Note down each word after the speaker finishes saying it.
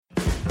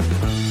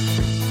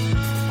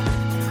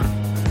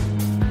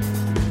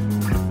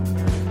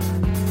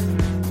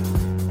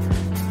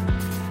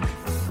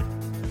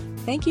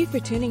Thank you for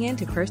tuning in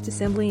to First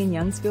Assembly in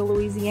Youngsville,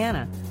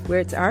 Louisiana, where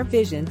it's our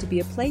vision to be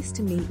a place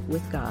to meet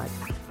with God.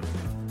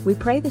 We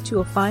pray that you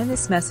will find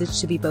this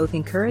message to be both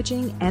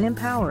encouraging and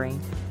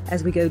empowering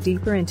as we go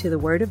deeper into the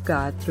Word of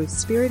God through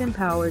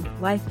Spirit-empowered,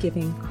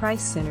 life-giving,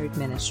 Christ-centered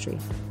ministry.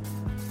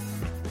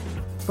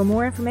 For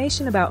more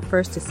information about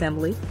First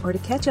Assembly or to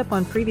catch up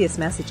on previous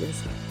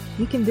messages,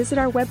 you can visit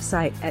our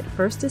website at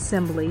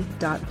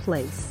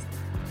firstassembly.place.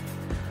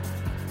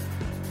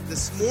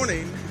 This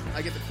morning,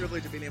 I get the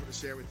privilege of being able to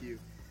share with you.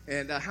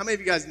 And how many of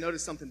you guys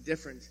noticed something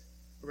different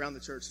around the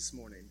church this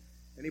morning?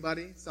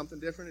 Anybody? Something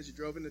different as you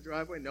drove in the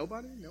driveway?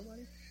 Nobody?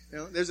 Nobody?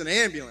 There's an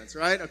ambulance,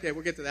 right? Okay,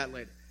 we'll get to that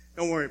later.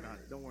 Don't worry about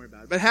it. Don't worry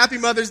about it. But happy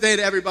Mother's Day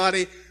to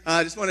everybody.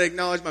 I just want to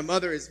acknowledge my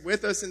mother is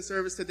with us in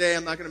service today.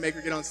 I'm not going to make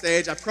her get on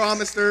stage. I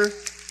promised her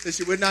that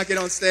she would not get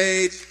on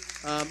stage.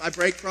 I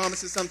break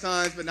promises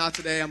sometimes, but not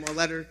today. I'm going to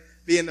let her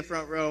be in the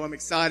front row. I'm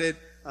excited.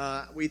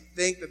 We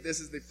think that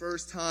this is the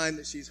first time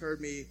that she's heard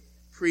me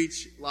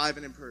preach live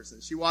and in person.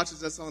 She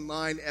watches us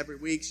online every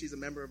week. She's a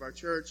member of our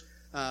church.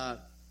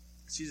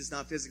 She's just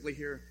not physically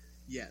here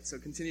yet. So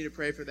continue to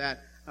pray for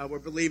that. We're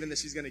believing that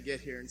she's going to get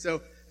here. And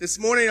so this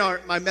morning,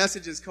 my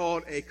message is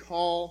called A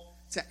Call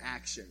to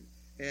Action.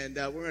 And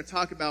we're going to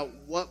talk about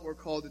what we're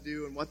called to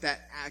do and what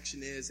that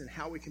action is and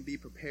how we can be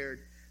prepared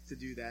to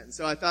do that. And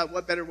so I thought,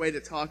 what better way to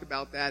talk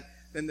about that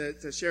than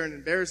to share an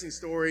embarrassing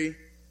story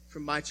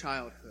from my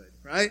childhood,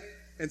 right?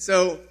 And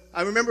so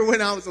I remember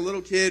when I was a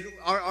little kid,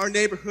 our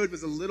neighborhood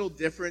was a little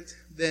different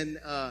than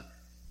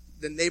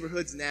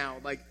neighborhoods now.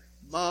 Like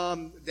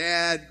mom,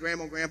 dad,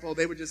 grandma, grandpa,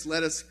 they would just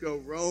let us go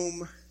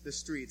roam the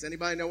streets.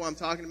 Anybody know what I'm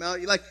talking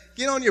about? You like,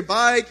 get on your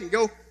bike and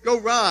go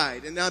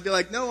ride. And I'd be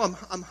like, no,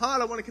 I'm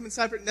hot. I want to come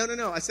inside.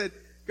 No. I said,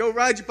 go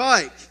ride your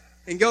bike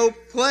and go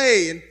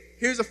play. And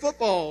here's a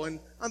football.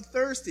 And I'm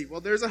thirsty. Well,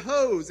 there's a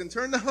hose and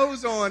turn the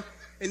hose on.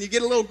 And you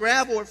get a little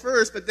gravel at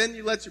first, but then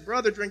you let your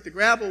brother drink the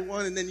gravel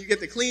one, and then you get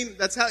the clean.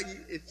 That's how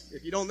if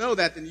you don't know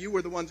that, then you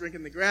were the one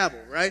drinking the gravel,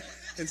 right?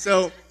 And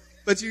so,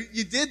 but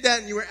you did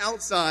that and you were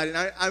outside. And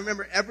I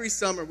remember every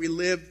summer we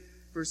lived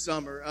for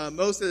summer.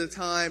 Most of the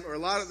time, or a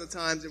lot of the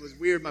times, it was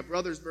weird. My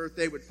brother's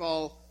birthday would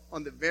fall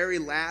on the very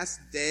last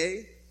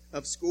day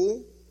of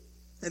school,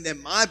 and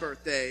then my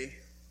birthday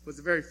was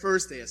the very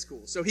first day of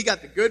school. So he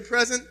got the good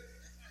present,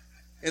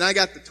 and I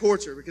got the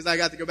torture because I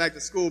got to go back to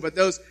school. But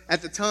those,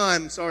 at the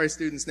time, sorry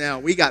students now,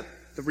 we got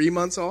 3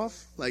 months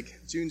off, like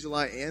June,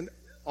 July, and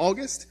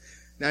August.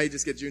 Now you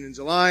just get June and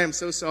July. I'm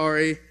so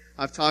sorry.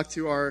 I've talked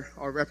to our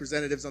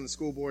representatives on the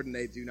school board, and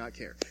they do not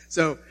care.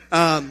 So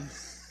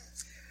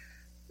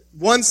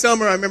one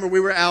summer, I remember we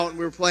were out and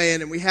we were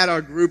playing, and we had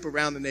our group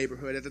around the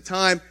neighborhood. At the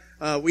time,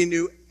 we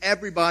knew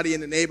everybody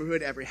in the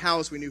neighborhood, every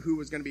house. We knew who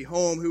was going to be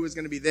home, who was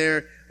going to be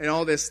there, and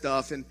all this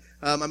stuff. And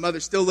my mother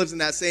still lives in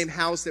that same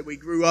house that we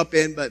grew up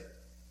in, but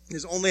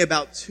there's only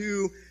about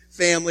 2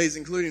 families,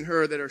 including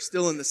her, that are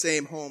still in the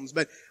same homes.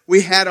 But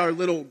we had our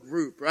little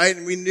group, right?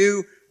 And we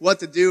knew what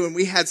to do, and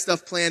we had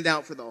stuff planned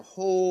out for the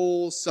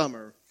whole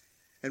summer.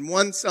 And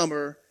one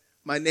summer,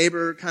 my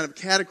neighbor, kind of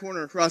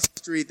cat-a-corner across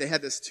the street, they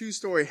had this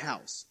 2-story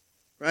house,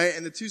 right?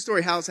 And the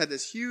 2-story house had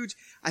this huge,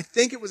 I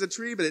think it was a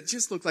tree, but it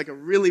just looked like a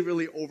really,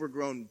 really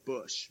overgrown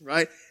bush,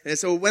 right? And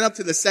so it went up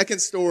to the 2nd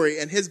story,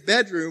 and his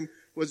bedroom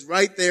was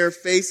right there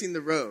facing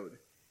the road.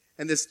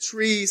 And this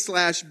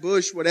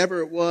tree/bush, whatever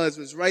it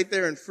was right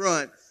there in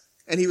front.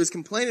 And he was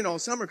complaining all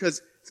summer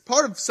because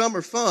part of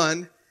summer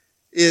fun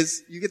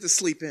is you get to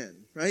sleep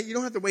in, right? You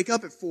don't have to wake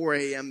up at 4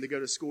 a.m. to go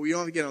to school. You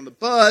don't have to get on the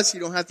bus. You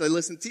don't have to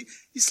listen to,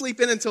 you sleep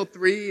in until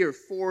 3 or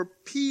 4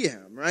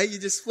 p.m., right? You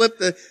just flip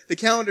the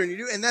calendar and you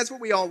do, and that's what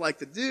we all like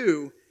to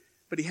do.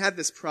 But he had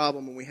this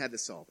problem and we had to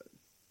solve it.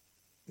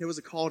 There was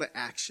a call to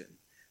action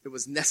that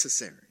was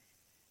necessary.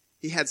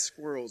 He had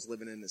squirrels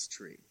living in this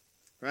tree,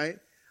 right?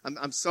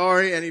 I'm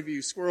sorry, any of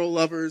you squirrel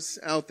lovers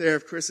out there,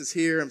 if Chris is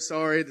here, I'm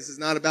sorry. This is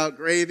not about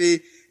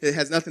gravy. It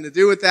has nothing to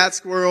do with that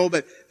squirrel.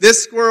 But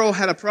this squirrel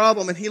had a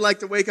problem, and he liked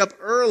to wake up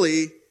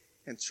early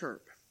and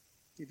chirp.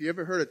 If you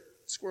ever heard a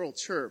squirrel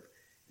chirp,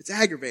 it's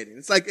aggravating.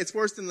 It's like, it's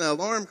worse than the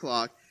alarm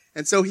clock.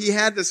 And so he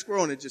had this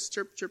squirrel, and it just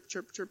chirp, chirp,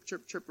 chirp, chirp,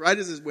 chirp, chirp, right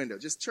as his window.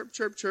 Just chirp,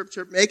 chirp, chirp,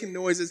 chirp, making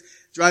noises,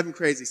 drive him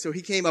crazy. So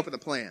he came up with a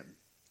plan,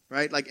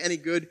 right? Like any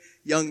good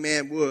young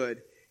man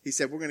would. He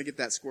said, we're going to get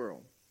that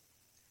squirrel.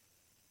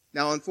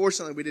 Now,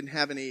 unfortunately, we didn't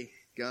have any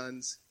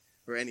guns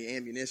or any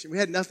ammunition. We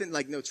had nothing,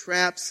 like no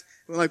traps.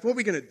 We're like, what are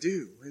we going to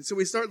do? And so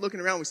we start looking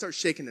around. We start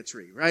shaking the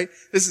tree, right?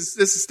 This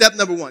is step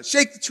number 1.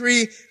 Shake the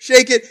tree,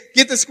 shake it,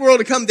 get the squirrel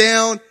to come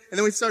down. And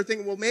then we start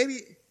thinking, well,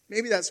 maybe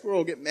that squirrel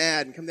will get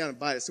mad and come down and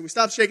bite us. So we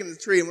stopped shaking the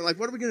tree, and we're like,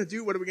 what are we going to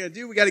do? What are we going to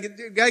do? We got to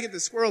get the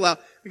squirrel out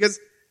because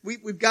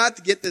we've got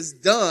to get this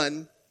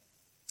done.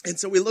 And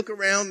so we look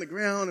around the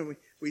ground, and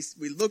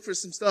we look for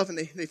some stuff, and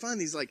they find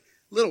these like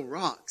little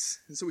rocks.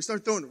 And so we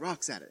start throwing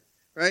rocks at it,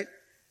 right?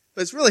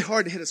 But it's really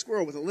hard to hit a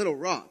squirrel with a little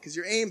rock because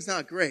your aim's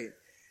not great.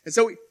 And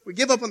so we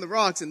give up on the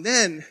rocks, and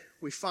then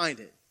we find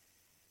it.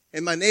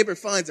 And my neighbor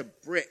finds a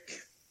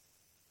brick,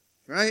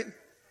 right?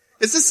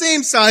 It's the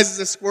same size as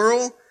a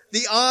squirrel.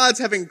 The odds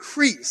have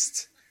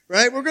increased,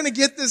 right? We're going to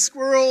get this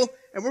squirrel,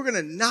 and we're going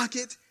to knock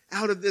it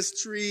out of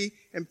this tree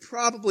and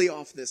probably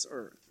off this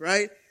earth,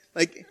 right?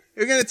 Like,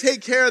 we're going to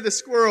take care of the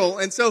squirrel.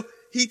 And so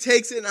he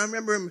takes it, and I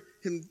remember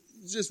him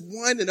just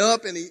winding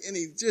up, and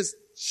he just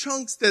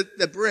chunks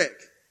the brick.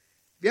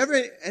 Have you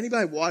ever,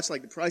 anybody watch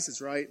like The Price is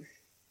Right?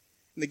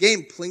 In the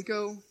game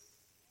Plinko?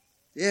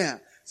 Yeah.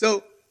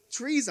 So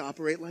trees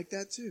operate like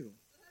that too.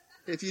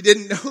 If you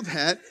didn't know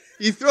that,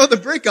 you throw the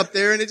brick up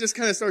there and it just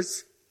kind of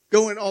starts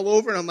going all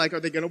over, and I'm like, are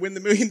they going to win the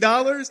 $1 million?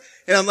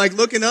 And I'm like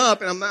looking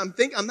up, and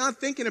I'm not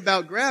thinking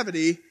about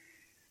gravity,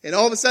 and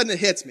all of a sudden it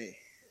hits me.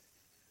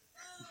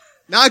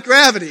 Not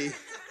gravity,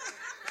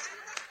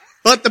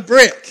 but the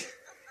brick.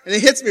 And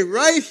it hits me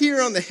right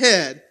here on the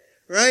head,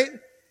 right?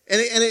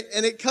 And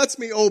it cuts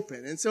me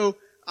open. And so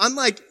I'm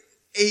like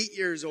 8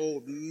 years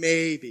old,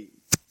 maybe.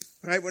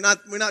 Right? We're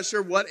not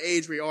sure what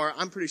age we are.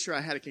 I'm pretty sure I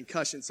had a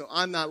concussion, so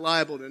I'm not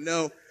liable to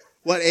know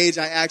what age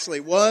I actually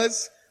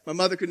was. My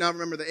mother could not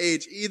remember the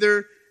age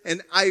either.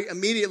 And I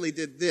immediately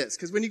did this.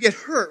 Because when you get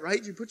hurt,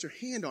 right, you put your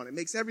hand on it. It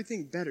makes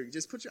everything better. You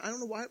just put I don't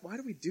know why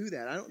do we do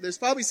that? There's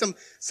probably some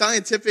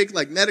scientific,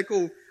 like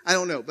medical, I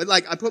don't know. But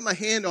like, I put my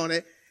hand on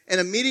it,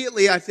 and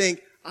immediately I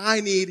think,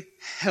 I need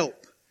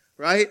help.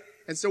 Right?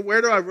 And so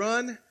where do I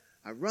run?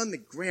 I run to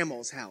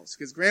Grandma's house.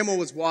 Because Grandma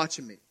was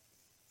watching me.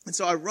 And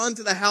so I run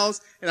to the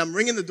house, and I'm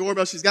ringing the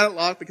doorbell. She's got it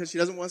locked because she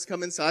doesn't want us to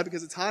come inside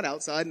because it's hot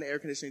outside and the air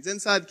conditioning's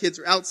inside. The kids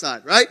are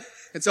outside, right?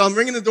 And so I'm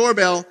ringing the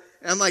doorbell,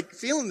 and I'm like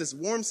feeling this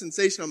warm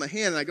sensation on my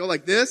hand, and I go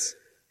like this.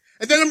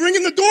 And then I'm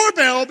ringing the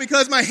doorbell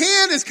because my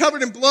hand is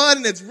covered in blood,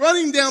 and it's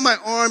running down my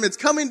arm. It's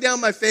coming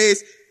down my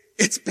face.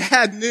 It's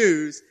bad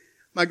news.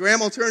 My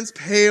grandma turns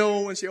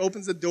pale when she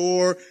opens the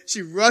door.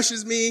 She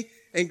rushes me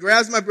and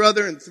grabs my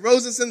brother and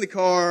throws us in the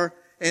car.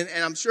 And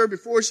I'm sure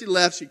before she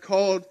left, she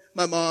called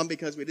my mom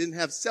because we didn't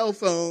have cell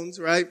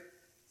phones, right?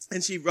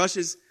 And she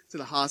rushes to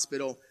the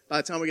hospital. By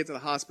the time we get to the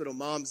hospital,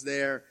 Mom's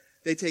there.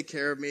 They take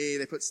care of me.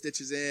 They put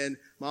stitches in.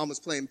 Mom was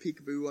playing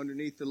peekaboo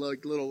underneath the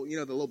little, the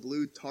little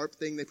blue tarp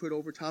thing they put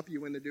over top of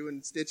you when they're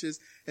doing stitches.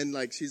 And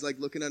like, she's like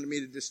looking under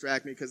me to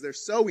distract me because they're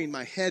sewing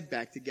my head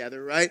back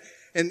together, right?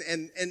 And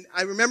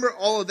I remember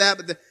all of that.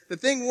 But the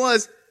thing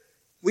was,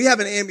 we have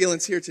an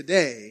ambulance here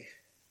today.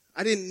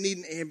 I didn't need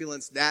an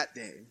ambulance that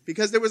day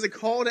because there was a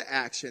call to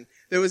action.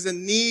 There was a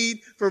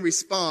need for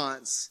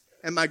response,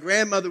 and my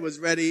grandmother was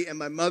ready and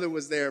my mother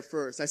was there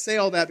first. I say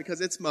all that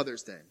because it's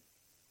Mother's Day,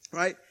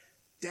 right?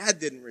 Dad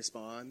didn't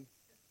respond.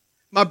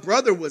 My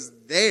brother was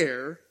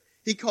there.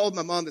 He called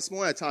my mom this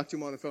morning. I talked to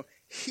him on the phone.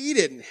 He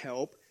didn't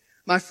help.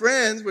 My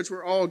friends, which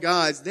were all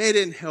guys, they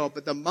didn't help,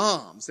 but the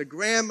moms, the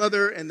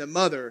grandmother and the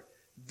mother,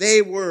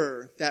 they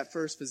were that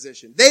first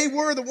physician. They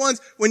were the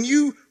ones, when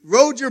you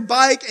rode your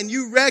bike and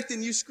you wrecked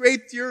and you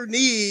scraped your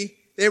knee,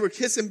 they were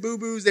kissing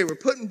boo-boos. They were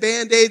putting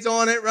Band-Aids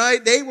on it,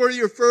 right? They were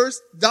your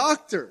first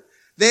doctor.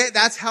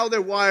 That's how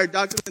they're wired.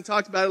 Dr. Lynn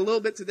talked about it a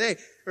little bit today.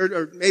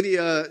 Or maybe,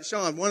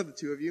 Sean, one of the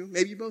two of you.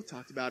 Maybe you both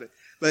talked about it.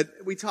 But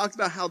we talked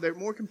about how they're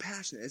more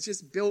compassionate. It's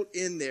just built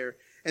in there.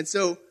 And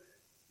so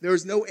there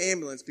was no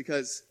ambulance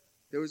because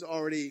there was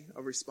already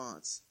a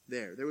response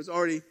there. There was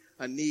already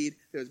a need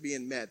that was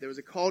being met. There was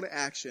a call to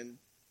action,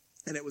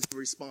 and it was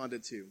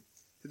responded to.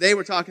 Today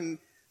we're talking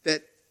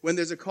that when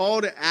there's a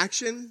call to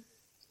action,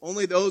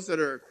 only those that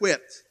are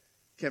equipped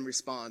can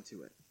respond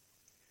to it.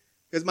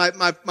 Because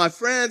my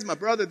friends, my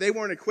brother, they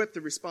weren't equipped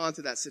to respond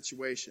to that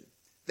situation.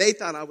 They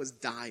thought I was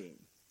dying.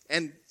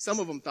 And some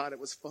of them thought it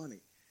was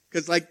funny.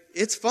 Because, like,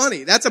 it's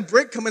funny. That's a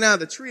brick coming out of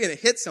the tree and it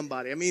hit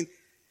somebody. I mean,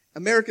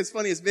 America's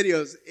Funniest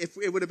Videos, if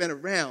it would have been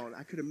around,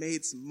 I could have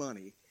made some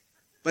money.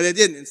 But it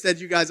didn't. Instead,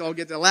 you guys all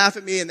get to laugh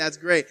at me, and that's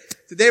great.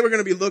 Today, we're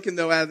going to be looking,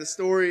 though, at the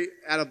story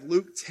out of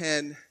Luke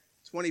 10,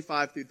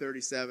 25 through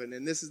 37.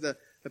 And this is the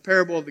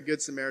parable of the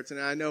Good Samaritan.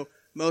 And I know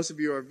most of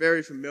you are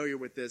very familiar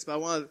with this, but I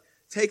want to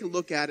take a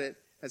look at it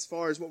as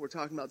far as what we're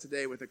talking about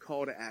today with a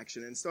call to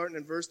action. And starting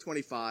in verse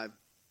 25,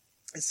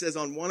 it says,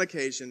 on one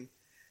occasion,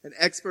 an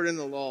expert in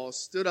the law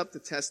stood up to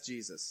test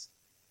Jesus.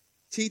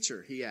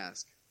 Teacher, he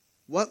asked,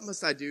 what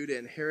must I do to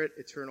inherit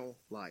eternal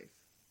life?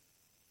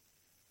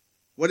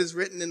 What is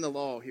written in the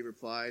law, he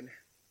replied.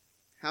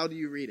 How do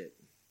you read it?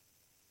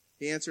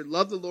 He answered,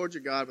 love the Lord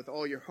your God with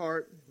all your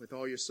heart, with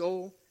all your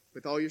soul,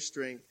 with all your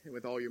strength, and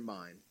with all your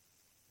mind,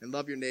 and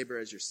love your neighbor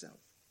as yourself.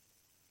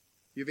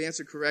 You've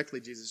answered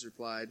correctly, Jesus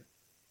replied.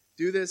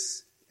 Do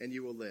this, and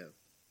you will live.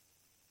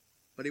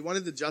 But he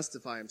wanted to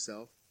justify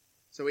himself,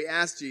 so he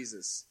asked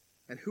Jesus,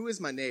 and who is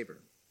my neighbor?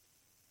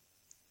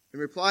 In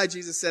reply,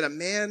 Jesus said, a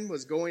man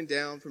was going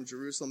down from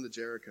Jerusalem to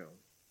Jericho.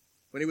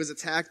 When he was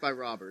attacked by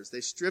robbers,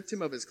 they stripped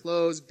him of his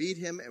clothes, beat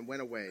him, and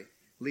went away,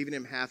 leaving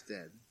him half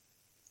dead.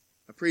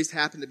 A priest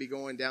happened to be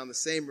going down the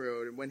same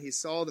road, and when he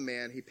saw the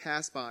man, he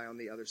passed by on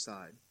the other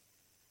side.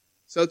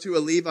 So too a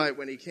Levite,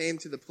 when he came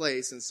to the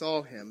place and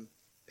saw him,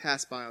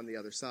 passed by on the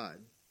other side.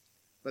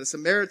 But a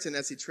Samaritan,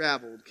 as he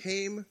traveled,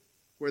 came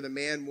where the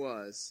man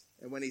was,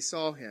 and when he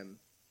saw him,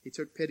 he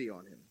took pity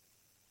on him.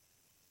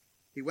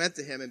 He went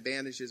to him and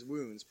bandaged his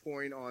wounds,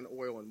 pouring on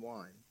oil and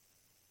wine.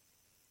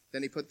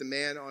 Then he put the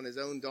man on his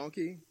own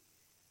donkey,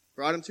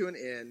 brought him to an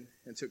inn,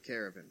 and took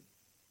care of him.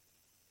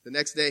 The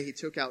next day he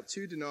took out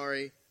 2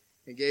 denarii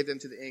and gave them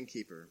to the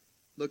innkeeper.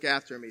 Look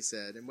after him, he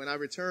said, and when I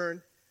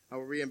return, I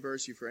will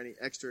reimburse you for any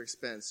extra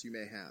expense you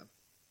may have.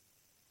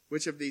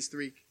 Which of these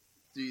 3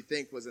 do you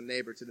think was a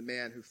neighbor to the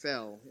man who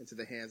fell into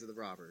the hands of the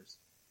robbers?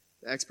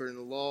 The expert in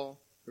the law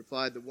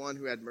replied, the one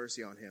who had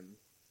mercy on him.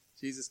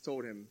 Jesus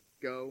told him,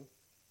 go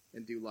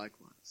and do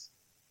likewise.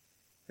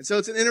 And so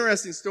it's an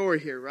interesting story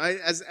here, right?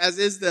 As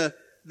is the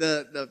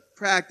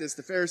practice,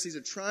 the Pharisees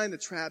are trying to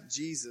trap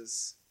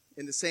Jesus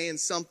into saying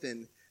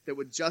something that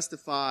would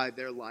justify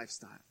their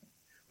lifestyle,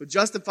 would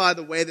justify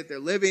the way that they're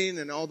living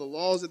and all the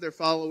laws that they're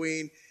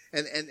following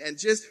and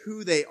just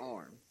who they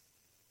are.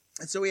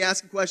 And so he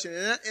asked a question,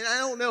 and I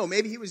don't know,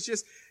 maybe he was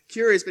just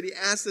curious, but he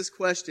asked this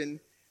question,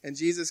 and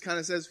Jesus kind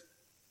of says,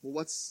 well,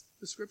 what's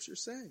the scripture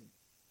saying?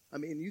 I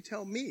mean, you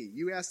tell me.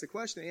 You ask the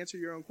question, answer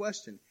your own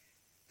question.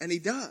 And he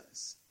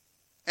does.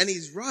 And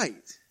he's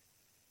right.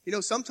 You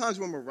know, sometimes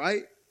when we're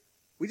right,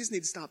 we just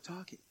need to stop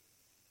talking.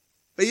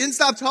 But he didn't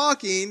stop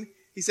talking.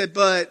 He said,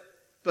 but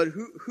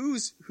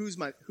who's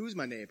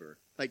my neighbor?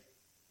 Like,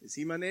 is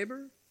he my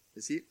neighbor?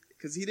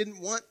 Because he didn't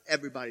want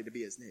everybody to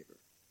be his neighbor,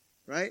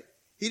 right?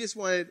 He just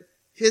wanted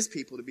his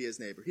people to be his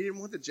neighbor. He didn't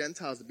want the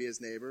Gentiles to be his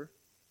neighbor.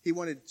 He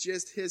wanted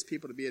just his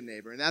people to be a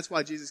neighbor. And that's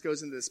why Jesus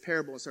goes into this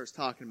parable and starts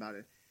talking about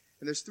it.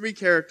 And there's 3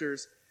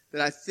 characters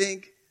that I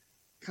think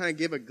kind of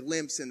give a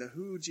glimpse into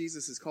who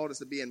Jesus has called us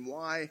to be and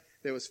why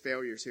there was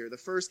failures here. The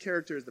first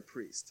character is the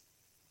priest.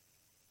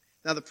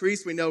 Now the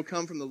priests we know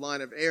come from the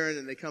line of Aaron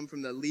and they come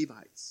from the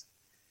Levites.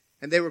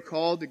 And they were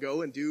called to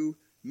go and do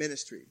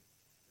ministry.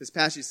 This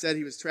passage said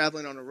he was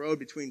traveling on a road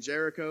between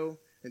Jericho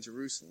and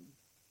Jerusalem.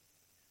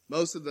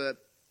 Most of the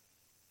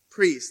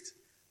priests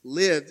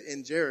lived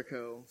in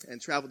Jericho and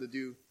traveled to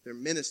do their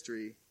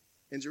ministry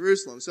in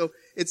Jerusalem. So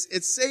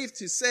it's safe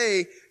to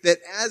say that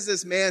as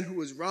this man who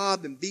was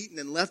robbed and beaten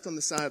and left on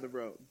the side of the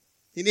road,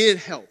 he needed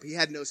help. He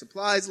had no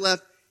supplies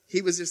left.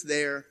 He was just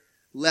there,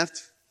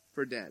 left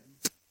for dead.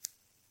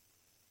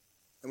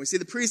 And we see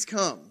the priest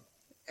come,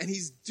 and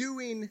he's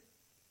doing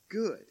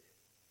good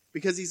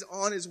because he's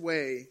on his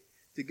way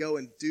to go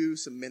and do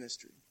some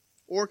ministry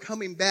or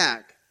coming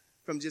back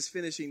from just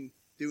finishing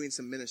doing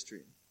some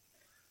ministry.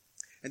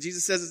 And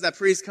Jesus says as that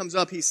priest comes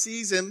up, he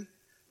sees him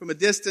from a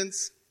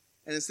distance,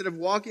 and instead of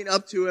walking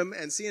up to him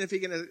and seeing if he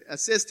can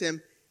assist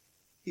him,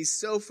 he's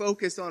so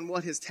focused on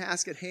what his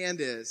task at hand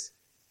is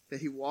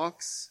that he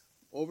walks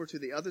over to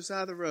the other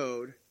side of the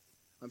road,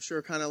 I'm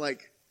sure kind of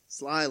like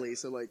slyly,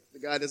 so like the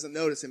guy doesn't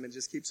notice him and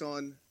just keeps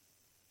on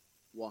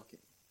walking.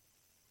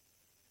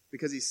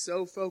 Because he's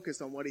so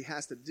focused on what he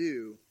has to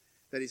do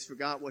that he's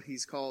forgot what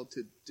he's called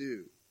to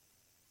do.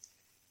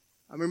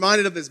 I'm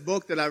reminded of this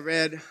book that I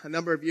read a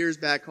number of years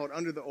back called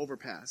Under the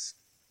Overpass.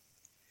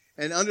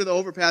 And Under the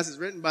Overpass is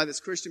written by this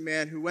Christian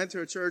man who went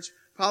to a church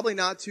probably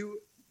not too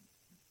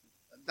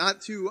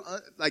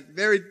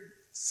very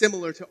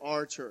similar to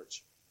our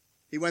church.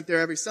 He went there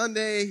every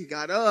Sunday. He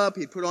got up.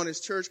 He'd put on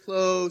his church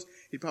clothes.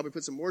 He'd probably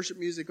put some worship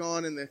music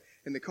on in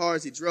the car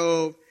as he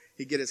drove.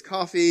 He'd get his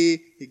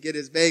coffee. He'd get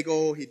his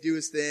bagel. He'd do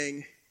his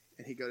thing,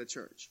 and he'd go to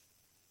church.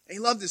 And he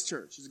loved his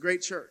church. It was a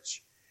great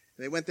church.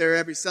 And they went there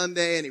every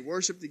Sunday, and he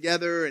worshiped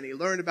together, and he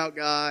learned about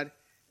God,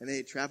 and then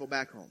he'd travel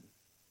back home.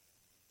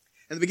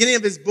 At the beginning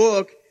of his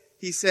book,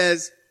 he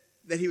says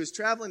that he was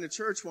traveling to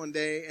church one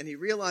day, and he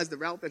realized the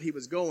route that he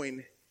was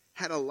going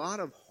had a lot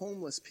of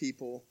homeless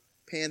people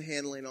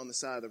panhandling on the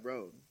side of the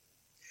road.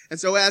 And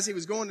so as he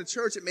was going to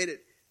church, it made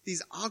it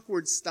these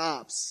awkward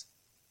stops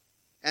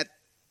at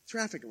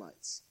traffic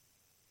lights.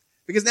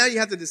 Because now you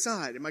have to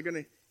decide, am I going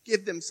to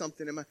give them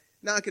something? Am I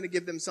not going to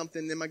give them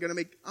something? Am I going to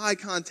make eye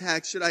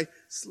contact? Should I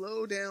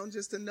slow down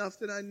just enough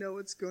that I know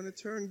it's going to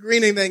turn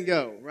green and then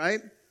go,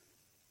 right?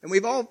 And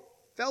we've all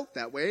felt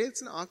that way.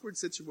 It's an awkward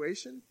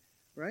situation,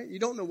 right? You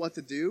don't know what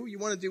to do. You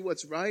want to do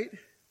what's right,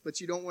 but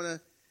you don't want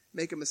to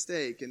make a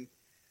mistake. And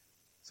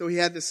so he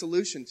had this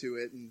solution to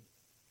it. And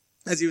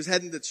as he was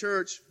heading to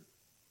church,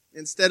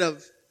 instead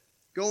of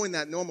going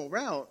that normal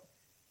route,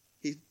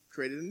 he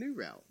created a new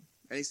route.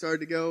 And he started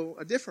to go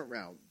a different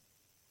route.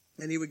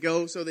 And he would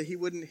go so that he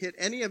wouldn't hit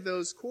any of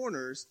those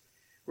corners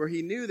where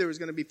he knew there was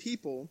going to be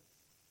people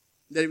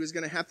that he was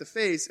going to have to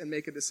face and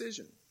make a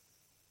decision.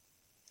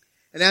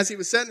 And as he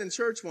was sitting in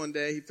church one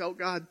day, he felt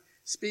God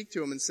speak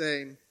to him and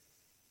say,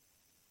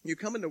 "You're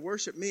coming to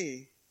worship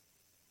me,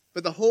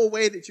 but the whole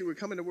way that you were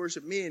coming to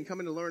worship me and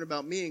coming to learn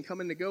about me and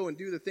coming to go and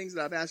do the things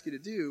that I've asked you to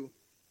do,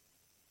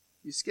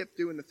 you skipped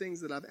doing the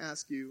things that I've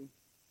asked you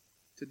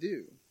to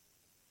do."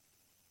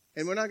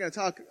 And we're not going to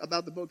talk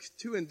about the book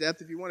too in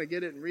depth. If you want to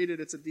get it and read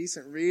it, it's a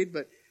decent read.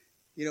 But,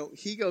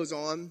 he goes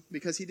on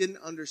because he didn't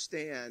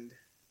understand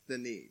the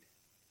need.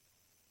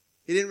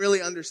 He didn't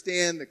really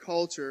understand the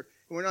culture.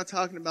 And we're not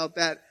talking about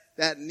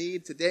that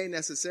need today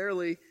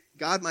necessarily.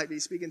 God might be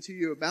speaking to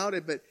you about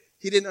it, but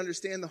he didn't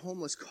understand the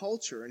homeless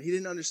culture. And he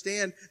didn't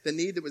understand the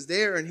need that was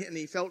there. And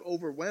he felt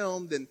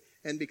overwhelmed.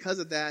 And because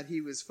of that,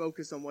 he was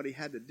focused on what he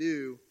had to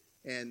do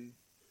and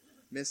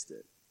missed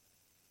it.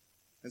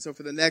 And so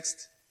for the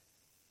next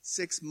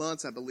 6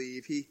 months, I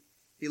believe, he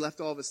left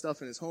all of his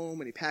stuff in his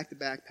home and he packed a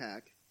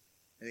backpack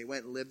And he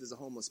went and lived as a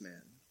homeless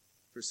man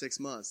for 6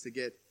 months to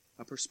get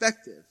a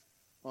perspective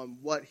on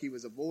what he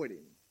was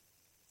avoiding.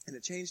 And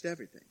it changed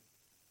everything.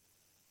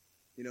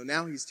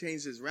 Now he's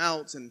changed his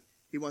routes and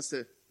he wants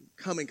to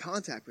come in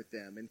contact with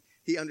them. And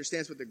he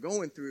understands what they're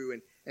going through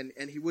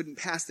and he wouldn't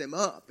pass them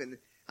up. And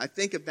I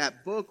think of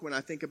that book when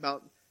I think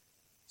about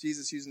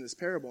Jesus using this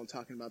parable and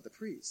talking about the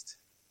priest.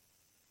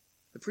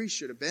 The priest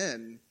should have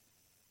been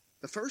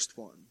the first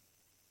one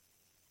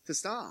to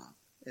stop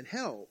and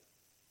help.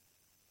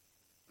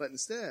 But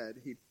instead,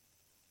 he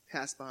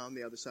passed by on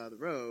the other side of the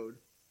road,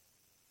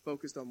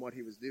 focused on what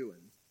he was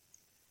doing.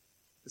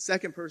 The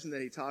second person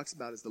that he talks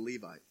about is the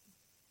Levite.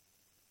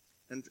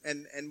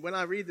 And when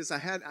I read this, I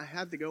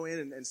had to go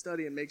in and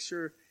study and make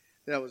sure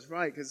that I was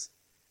right, because,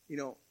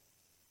 the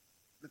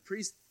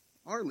priests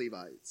are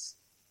Levites.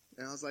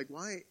 And I was like,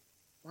 why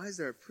is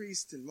there a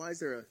priest and why is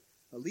there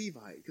a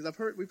Levite? Because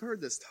we've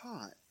heard this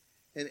taught.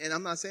 And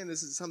I'm not saying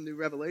this is some new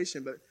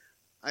revelation, but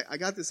I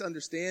got this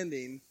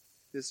understanding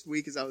this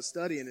week as I was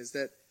studying, is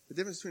that the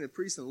difference between a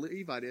priest and a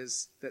Levite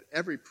is that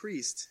every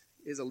priest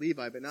is a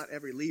Levite, but not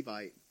every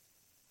Levite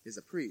is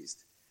a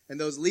priest. And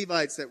those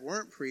Levites that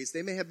weren't priests,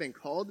 they may have been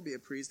called to be a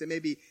priest. They may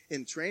be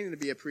in training to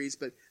be a priest,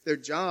 but their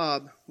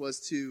job was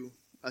to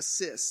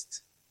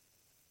assist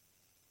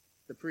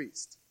the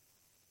priest.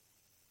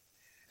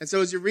 And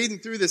so as you're reading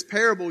through this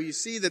parable, you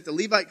see that the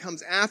Levite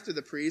comes after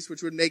the priest,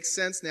 which would make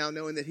sense now,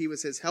 knowing that he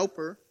was his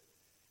helper.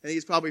 And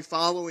he's probably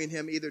following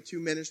him either to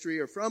ministry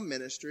or from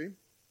ministry.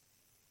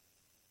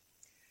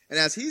 And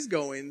as he's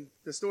going,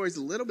 the story's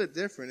a little bit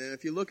different. And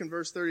if you look in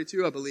verse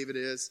 32, I believe it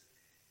is,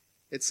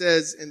 it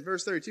says in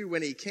verse 32,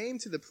 when he came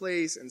to the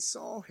place and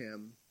saw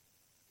him,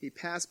 he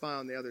passed by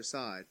on the other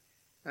side.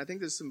 And I think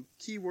there's some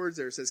key words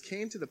there. It says,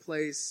 came to the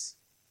place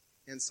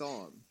and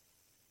saw him.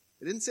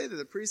 It didn't say that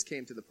the priest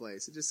came to the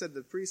place. It just said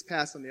the priest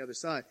passed on the other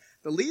side.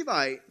 The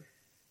Levite,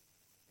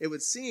 it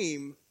would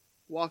seem,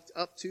 walked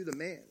up to the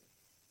man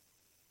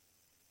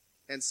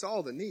and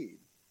saw the need.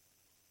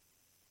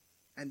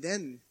 And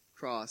then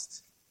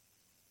crossed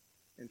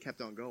and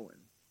kept on going.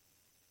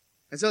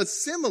 And so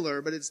it's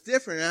similar, but it's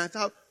different. And I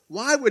thought,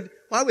 why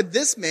would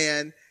this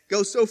man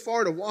go so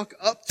far to walk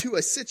up to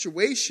a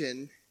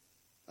situation,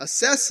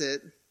 assess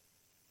it,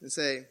 and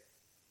say,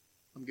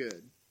 I'm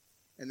good,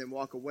 and then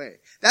walk away?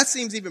 That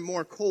seems even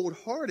more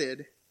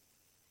cold-hearted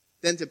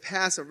than to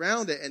pass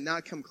around it and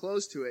not come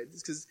close to it.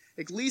 Because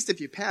at least if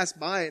you pass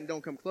by it and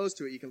don't come close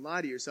to it, you can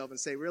lie to yourself and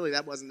say, really,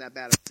 that wasn't that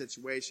bad of a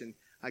situation.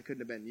 I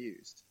couldn't have been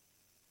used.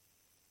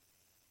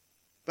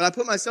 But I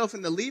put myself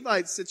in the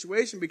Levite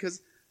situation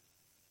because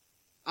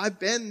I've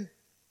been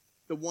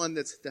the one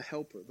that's the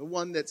helper, the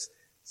one that's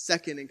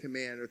second in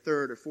command or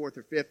third or fourth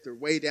or fifth or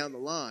way down the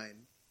line.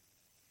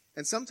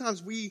 And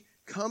sometimes we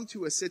come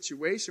to a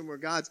situation where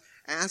God's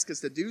asked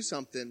us to do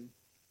something,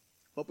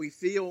 but we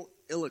feel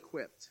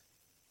ill-equipped.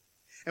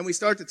 And we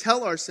start to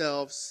tell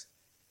ourselves,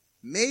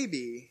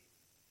 maybe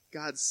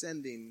God's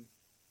sending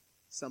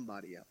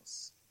somebody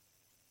else.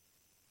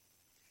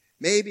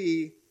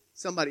 Maybe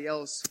somebody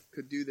else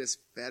could do this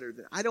better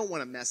than I don't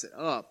want to mess it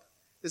up.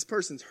 This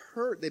person's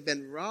hurt. They've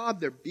been robbed.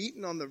 They're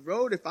beaten on the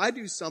road. If I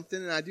do something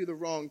and I do the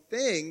wrong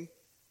thing,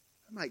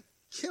 I might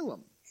kill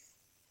them.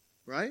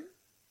 Right?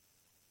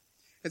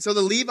 And so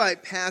the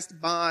Levite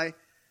passed by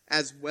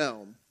as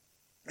well.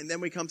 And then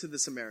we come to the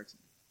Samaritan.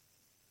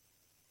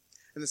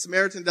 And the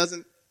Samaritan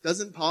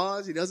doesn't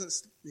pause. He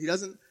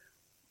doesn't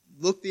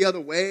look the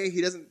other way.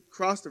 He doesn't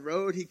cross the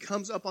road. He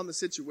comes up on the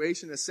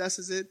situation,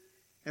 assesses it,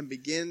 and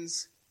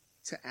begins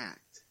to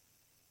act.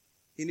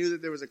 He knew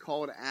that there was a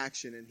call to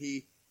action, and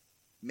he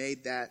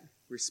made that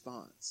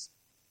response.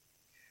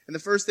 And the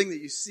first thing that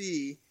you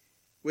see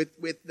with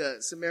the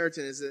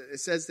Samaritan is that it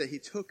says that he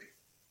took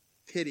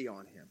pity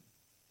on him.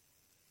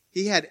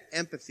 He had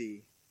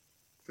empathy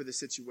for the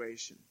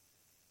situation.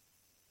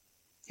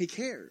 He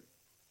cared.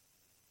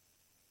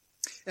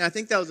 And I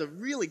think that was a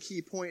really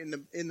key point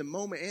in the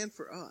moment and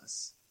for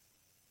us.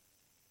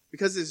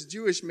 Because this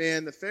Jewish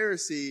man, the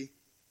Pharisee,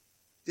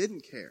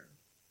 didn't care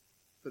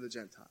for the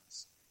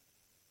Gentiles.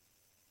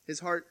 His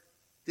heart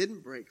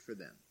didn't break for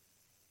them.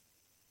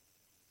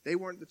 They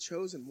weren't the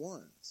chosen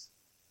ones.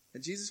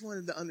 And Jesus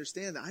wanted to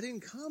understand that I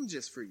didn't come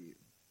just for you.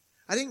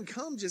 I didn't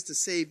come just to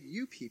save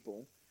you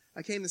people.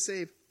 I came to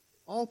save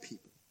all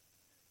people.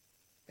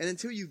 And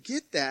until you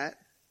get that,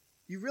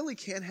 you really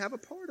can't have a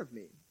part of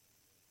me.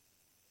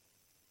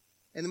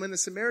 And when the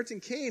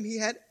Samaritan came, he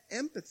had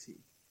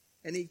empathy.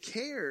 And he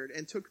cared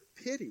and took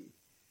pity.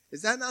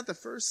 Is that not the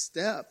first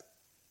step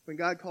when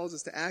God calls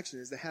us to action,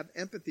 is to have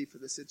empathy for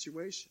the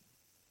situation?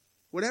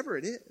 Whatever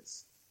it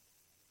is.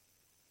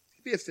 It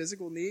could be a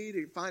physical need,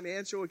 a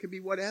financial, it could be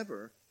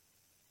whatever.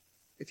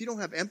 If you don't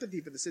have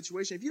empathy for the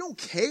situation, if you don't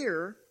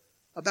care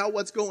about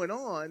what's going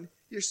on,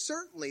 you're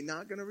certainly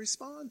not going to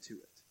respond to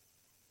it.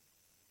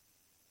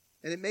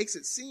 And it makes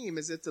it seem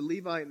as if the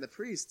Levite and the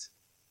priest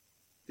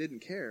didn't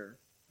care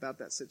about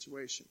that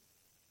situation.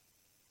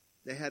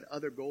 They had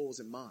other goals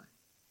in mind.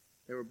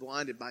 They were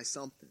blinded by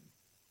something.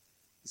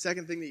 The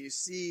second thing that you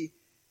see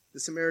the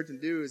Samaritan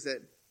do is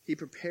that he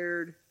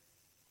prepared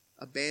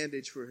a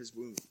bandage for his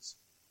wounds.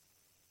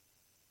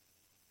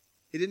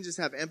 He didn't just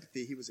have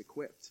empathy, he was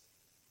equipped.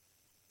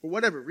 For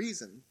whatever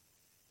reason,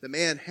 the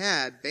man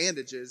had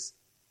bandages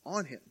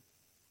on him,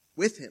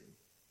 with him,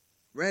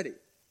 ready.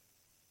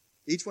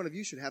 Each one of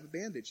you should have a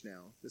bandage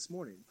now this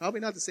morning. Probably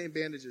not the same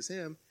bandage as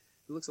him.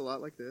 It looks a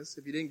lot like this.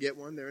 If you didn't get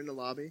one, they're in the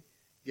lobby.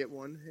 Get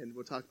one, and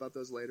we'll talk about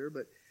those later.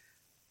 But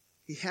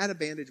he had a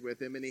bandage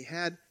with him, and he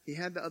had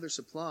the other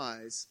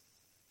supplies,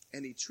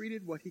 and he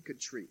treated what he could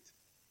treat.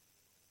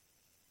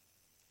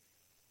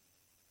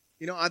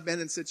 You know, I've been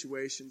in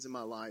situations in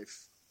my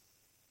life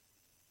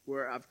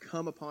where I've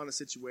come upon a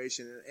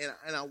situation,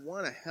 and I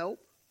want to help,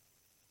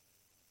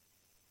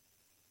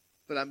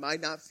 but I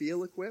might not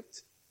feel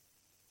equipped,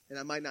 and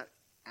I might not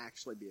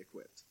actually be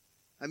equipped.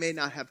 I may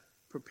not have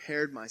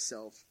prepared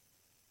myself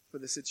for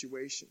the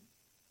situation.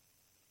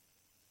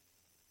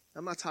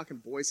 I'm not talking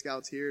Boy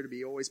Scouts here to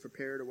be always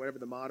prepared or whatever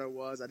the motto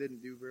was. I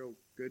didn't do real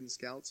good in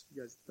Scouts.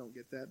 You guys don't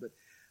get that. But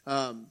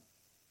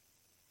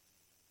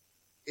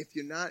if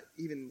you're not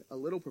even a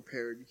little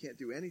prepared, you can't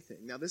do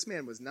anything. Now, this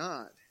man was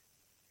not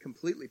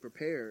completely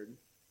prepared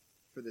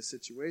for this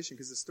situation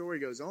because the story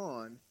goes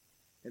on,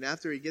 and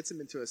after he gets him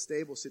into a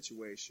stable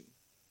situation,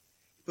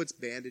 he puts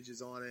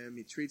bandages on him,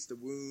 he treats the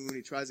wound,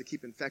 he tries to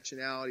keep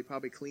infection out, he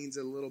probably cleans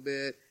it a little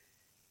bit,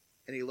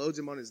 and he loads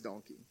him on his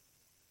donkey.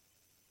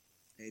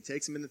 And he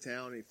takes him into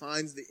town, and he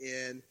finds the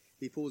inn,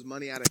 he pulls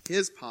money out of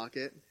his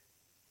pocket,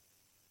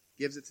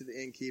 gives it to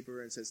the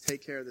innkeeper, and says,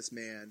 take care of this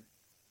man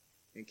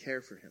and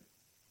care for him.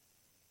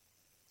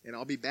 And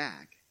I'll be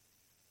back.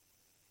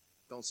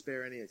 Don't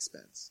spare any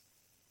expense.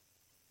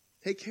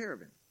 Take care of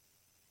him.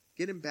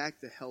 Get him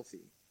back to healthy.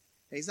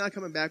 And he's not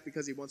coming back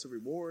because he wants a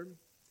reward.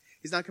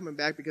 He's not coming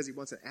back because he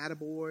wants an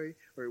attaboy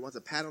or he wants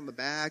a pat on the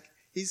back.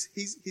 He's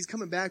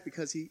coming back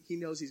because he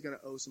knows he's going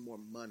to owe some more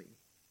money.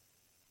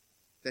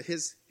 That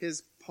his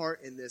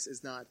part in this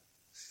is not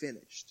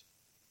finished.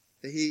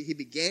 That he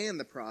began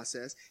the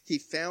process. He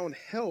found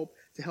help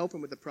to help him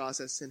with the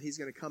process, and he's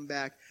going to come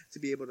back to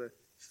be able to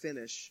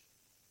finish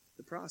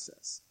the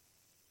process.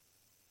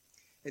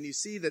 And you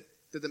see that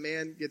the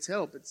man gets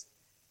help. It's,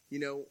 you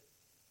know,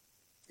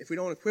 if we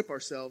don't equip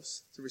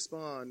ourselves to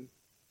respond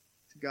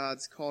to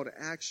God's call to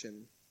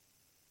action,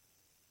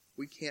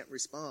 we can't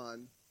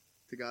respond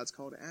to God's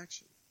call to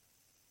action.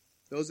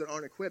 Those that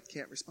aren't equipped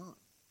can't respond.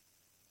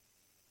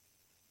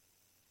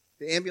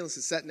 The ambulance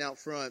is sitting out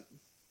front.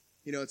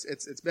 You know,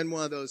 it's been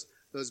one of those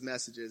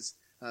messages.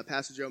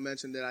 Pastor Joe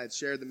mentioned that I had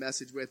shared the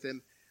message with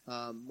him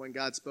when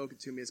God spoke it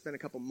to me. It's been a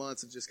couple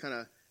months of just kind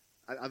of,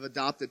 I've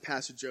adopted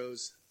Pastor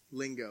Joe's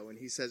lingo, and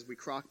he says we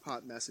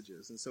crock-pot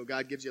messages. And so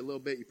God gives you a little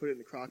bit, you put it in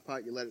the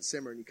crock-pot, you let it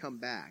simmer, and you come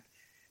back.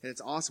 And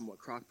it's awesome what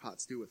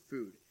crock-pots do with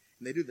food.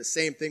 And they do the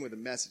same thing with a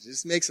message. It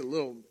just makes it a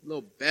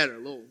little better,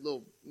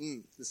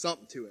 there's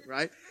something to it,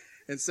 right?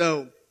 And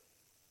so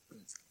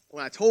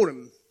when I told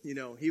him, you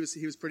know, he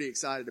was pretty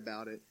excited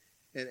about it.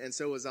 And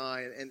so was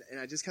I. And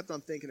I just kept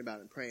on thinking about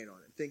it and praying on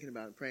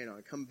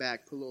it, come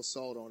back, put a little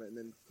salt on it, and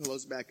then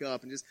close it back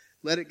up and just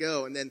let it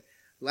go. And then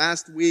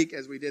last week,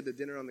 as we did the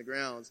dinner on the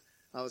grounds,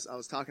 I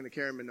was talking to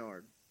Karen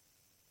Menard.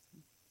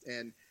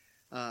 And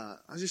I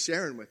was just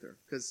sharing with her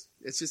because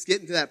it's just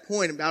getting to that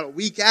point about a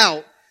week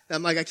out that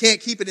I'm like, I can't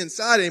keep it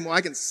inside anymore.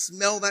 I can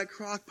smell that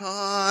crock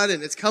pot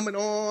and it's coming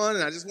on,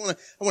 and I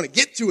want to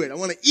get to it. I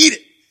want to eat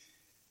it.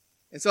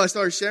 And so I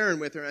started sharing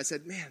with her, and I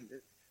said, man,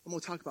 I'm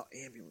going to talk about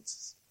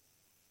ambulances.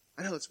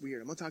 I know it's weird.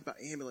 I'm going to talk about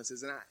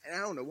ambulances, and I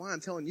don't know why I'm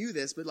telling you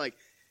this, but like,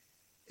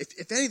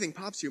 if anything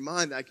pops to your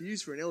mind that I could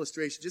use for an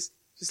illustration, just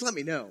let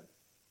me know.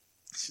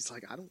 She's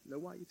like, I don't know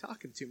why you're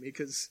talking to me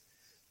because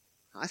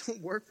I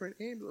don't work for an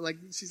ambulance. Like,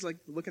 she's like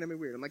looking at me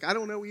weird. I'm like, I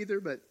don't know either,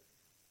 but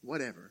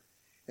whatever.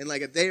 And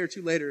like a day or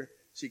two later,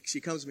 she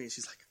comes to me and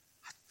she's like,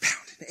 I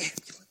found an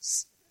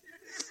ambulance.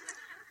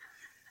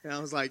 And I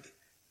was like,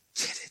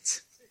 get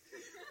it.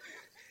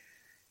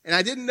 And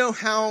I didn't know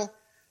how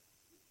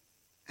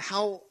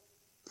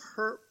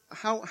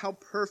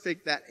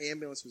perfect that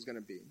ambulance was going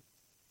to be.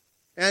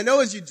 And I know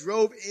as you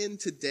drove in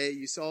today,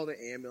 you saw the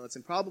ambulance,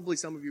 and probably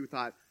some of you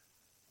thought,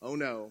 oh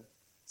no,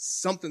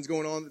 something's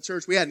going on in the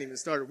church. We hadn't even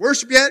started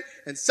worship yet,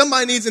 and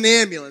somebody needs an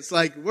ambulance.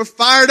 Like, we're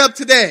fired up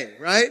today,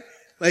 right?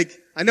 Like,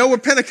 I know we're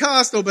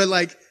Pentecostal, but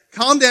like,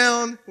 calm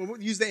down.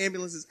 We'll use the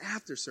ambulances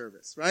after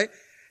service, right?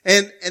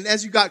 And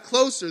as you got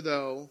closer,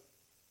 though,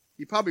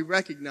 you probably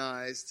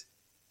recognized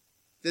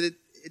that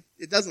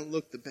it doesn't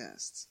look the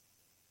best.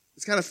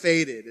 It's kind of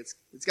faded.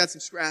 It's got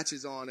some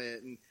scratches on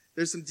it, and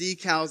there's some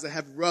decals that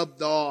have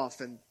rubbed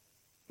off. And,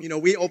 you know,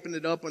 we opened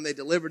it up when they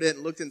delivered it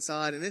and looked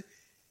inside, and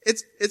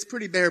it's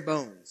pretty bare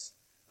bones.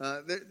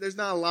 There's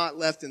not a lot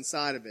left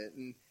inside of it,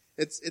 and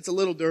it's a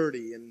little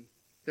dirty. And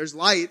there's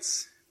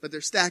lights, but they're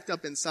stacked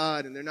up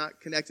inside, and they're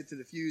not connected to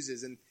the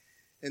fuses.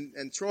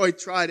 And Troy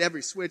tried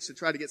every switch to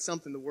try to get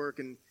something to work,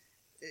 and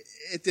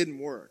it didn't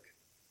work.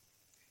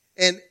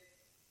 And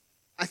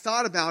I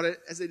thought about it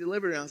as they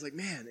delivered it, and I was like,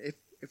 man,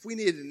 if we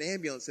needed an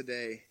ambulance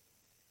today,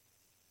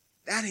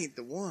 that ain't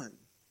the one.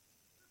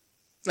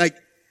 Like,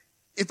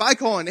 if I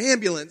call an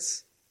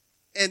ambulance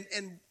and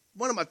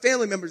one of my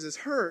family members is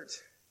hurt,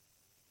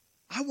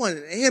 I want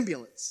an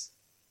ambulance.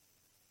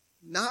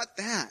 Not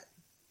that.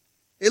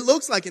 It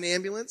looks like an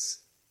ambulance.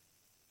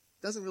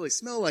 Doesn't really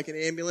smell like an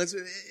ambulance.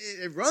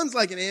 It runs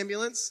like an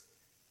ambulance.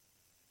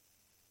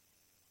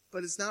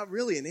 But it's not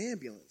really an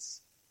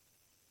ambulance.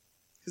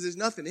 Because there's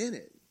nothing in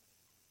it.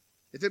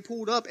 If it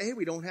pulled up,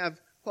 we don't have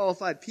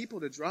qualified people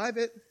to drive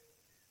it.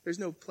 There's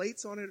no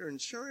plates on it or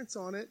insurance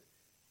on it.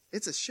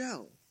 It's a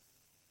shell.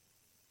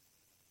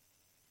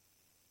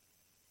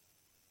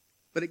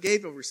 But it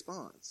gave a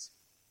response.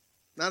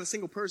 Not a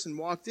single person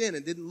walked in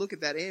and didn't look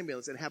at that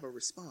ambulance and have a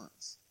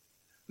response.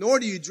 Nor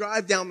do you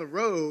drive down the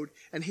road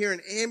and hear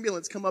an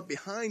ambulance come up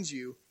behind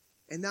you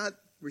and not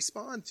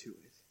respond to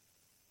it.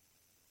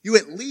 You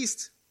at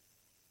least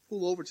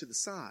pull over to the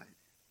side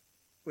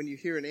when you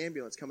hear an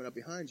ambulance coming up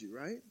behind you,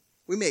 right?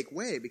 We make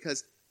way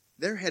because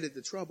they're headed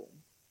to trouble.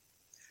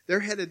 They're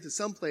headed to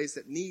some place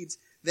that needs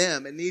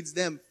them and needs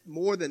them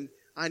more than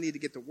I need to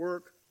get to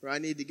work or I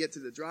need to get to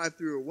the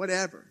drive-thru or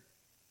whatever.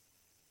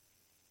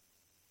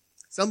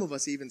 Some of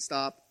us even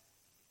stop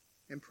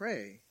and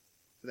pray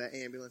for that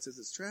ambulance as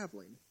it's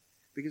traveling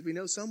because we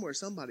know somewhere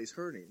somebody's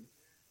hurting.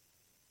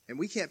 And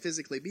we can't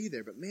physically be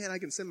there, but man, I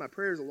can send my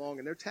prayers along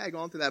and they're tag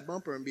onto that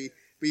bumper and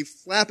be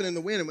flapping in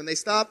the wind. And when they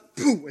stop,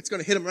 boom, it's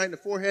going to hit them right in the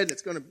forehead and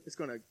it's going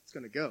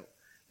to go.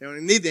 They don't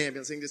even need the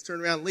ambulance. They can just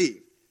turn around and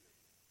leave.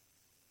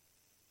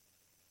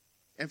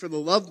 And for the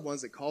loved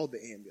ones that called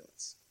the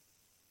ambulance,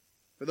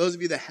 for those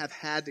of you that have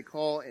had to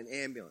call an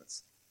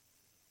ambulance,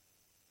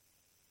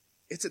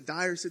 it's a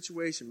dire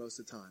situation most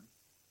of the time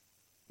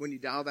when you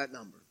dial that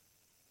number.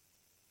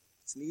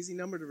 It's an easy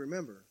number to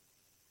remember,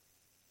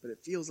 but it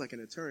feels like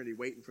an eternity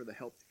waiting for the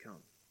help to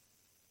come.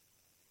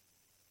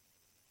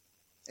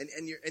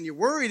 And you're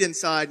worried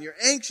inside, and you're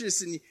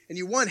anxious, and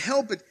you want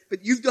help,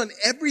 but you've done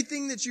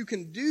everything that you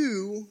can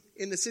do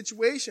in the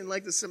situation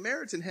like the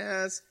Samaritan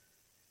has,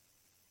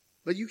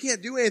 but you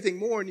can't do anything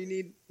more, and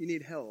you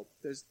need help.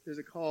 There's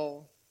a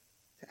call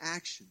to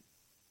action.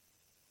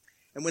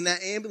 And when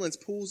that ambulance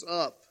pulls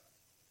up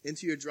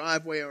into your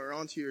driveway or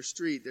onto your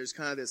street, there's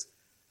kind of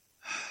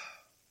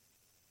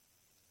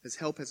this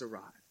help has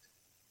arrived.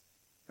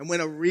 And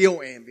when a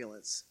real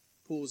ambulance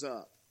pulls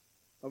up,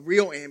 a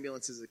real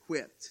ambulance is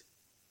equipped.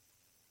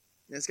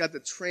 And it's got the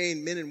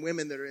trained men and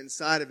women that are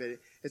inside of it.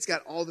 It's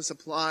got all the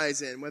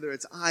supplies in, whether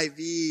it's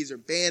IVs or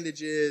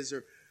bandages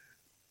or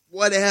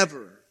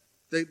whatever,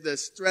 the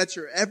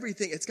stretcher,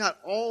 everything. It's got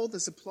all the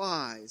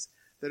supplies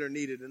that are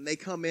needed. And they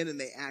come in and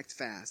they act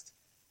fast.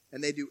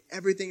 And they do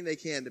everything they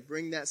can to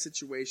bring that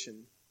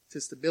situation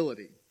to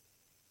stability.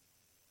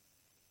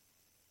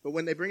 But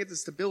when they bring it to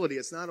stability,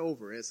 it's not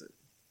over, is it?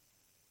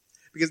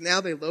 Because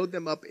now they load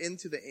them up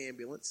into the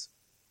ambulance.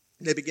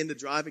 They begin to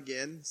drive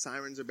again.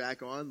 Sirens are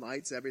back on,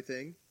 lights,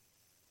 everything.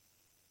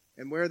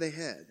 And where they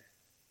head?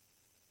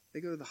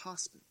 They go to the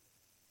hospital.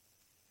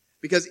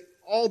 Because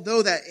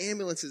although that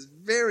ambulance is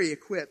very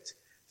equipped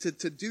to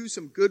do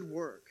some good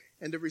work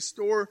and to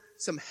restore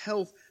some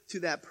health to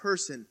that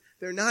person,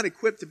 they're not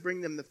equipped to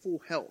bring them the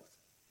full health.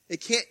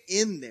 It can't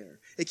end there.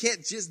 It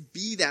can't just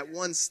be that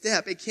one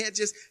step. It can't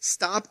just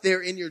stop there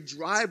in your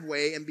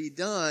driveway and be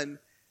done.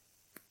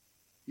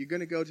 You're going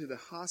to go to the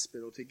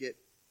hospital to get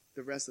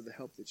the rest of the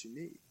help that you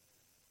need.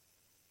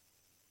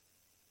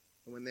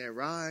 And when they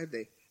arrive,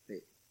 they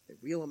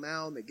wheel them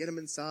out, and they get them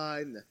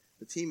inside, and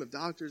the team of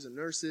doctors and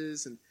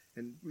nurses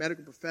and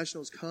medical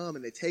professionals come,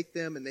 and they take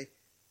them, and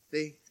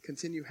they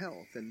continue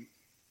health. And,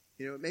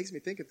 it makes me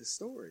think of the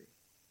story.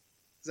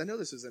 Because I know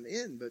this is an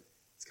inn, but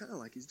it's kind of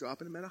like he's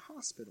dropping them at a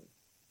hospital.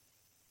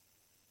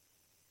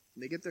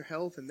 And they get their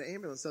health, and the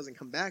ambulance doesn't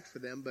come back for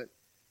them, but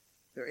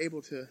they're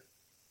able to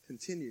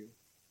continue to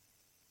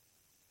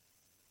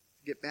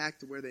get back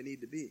to where they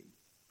need to be.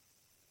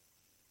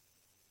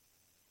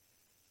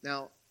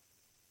 Now,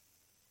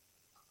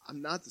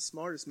 I'm not the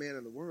smartest man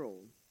in the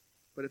world,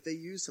 but if they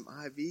use some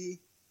IV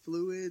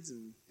fluids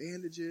and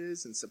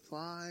bandages and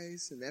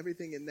supplies and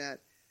everything in that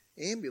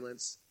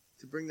ambulance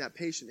to bring that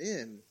patient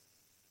in,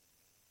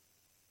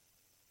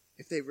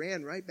 if they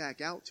ran right back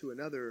out to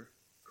another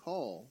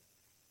call,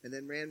 and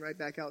then ran right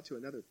back out to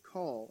another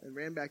call, and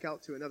ran back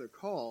out to another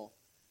call,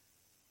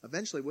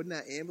 eventually wouldn't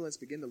that ambulance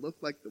begin to look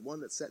like the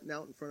one that's sitting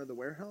out in front of the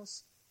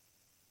warehouse?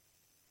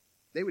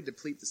 They would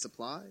deplete the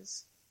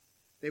supplies.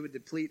 They would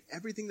deplete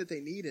everything that they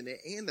need in it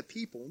and the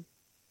people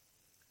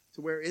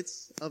to where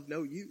it's of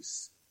no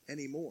use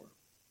anymore.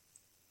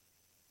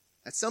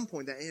 At some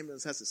point, that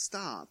ambulance has to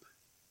stop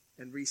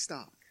and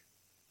restock.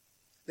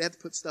 They have to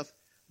put stuff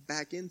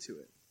back into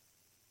it.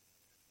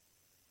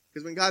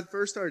 Because when God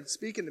first started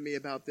speaking to me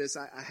about this,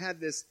 I had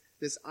this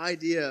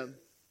idea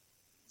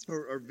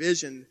or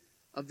vision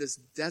of this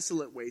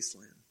desolate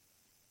wasteland.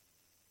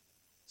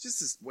 It's just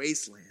this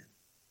wasteland.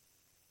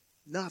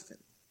 Nothing.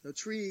 No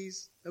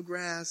trees, no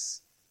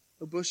grass,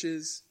 no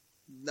bushes,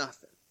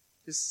 nothing.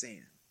 Just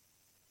sand.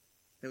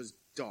 It was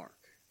dark.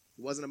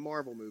 It wasn't a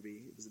Marvel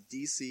movie. It was a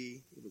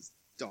DC. It was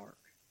dark.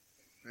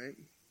 Right?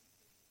 And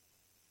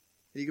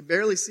you could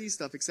barely see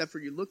stuff except for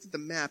you looked at the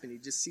map and you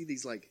just see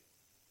these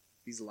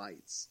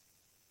lights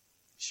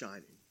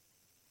shining.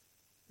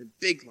 and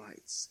big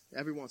lights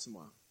every once in a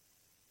while.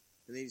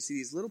 And then you see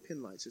these little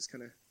pin lights just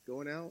kind of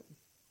going out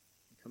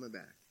and coming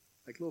back,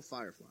 like little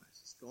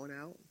fireflies, just going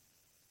out,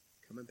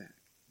 coming back,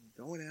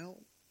 going out,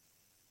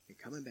 and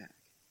coming back.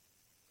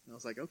 And I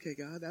was like, okay,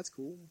 God, that's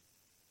cool.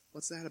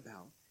 What's that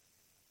about?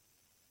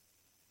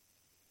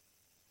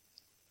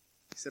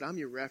 He said, I'm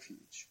your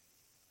refuge,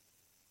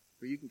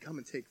 where you can come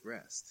and take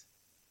rest.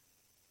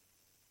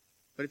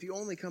 But if you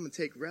only come and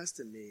take rest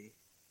in me,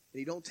 and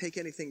you don't take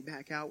anything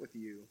back out with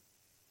you,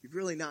 you've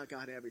really not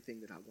got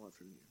everything that I want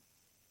from you.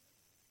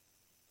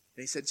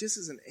 And he said, just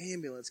as an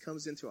ambulance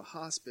comes into a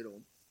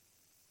hospital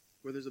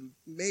where there's a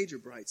major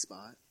bright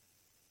spot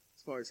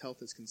as far as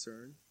health is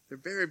concerned, they're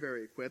very,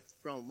 very equipped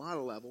from a lot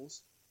of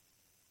levels.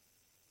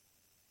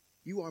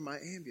 You are my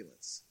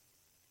ambulance.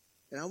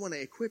 And I want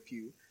to equip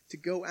you to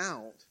go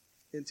out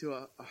into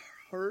a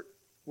hurt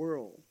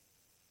world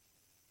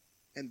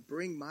and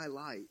bring my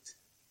light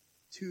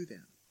to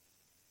them.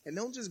 And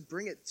don't just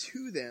bring it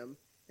to them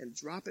and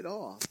drop it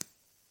off,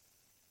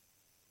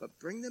 but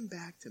bring them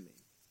back to me.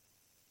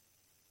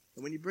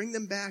 And when you bring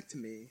them back to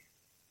me,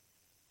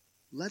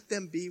 let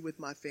them be with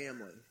my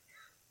family.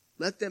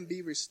 Let them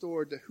be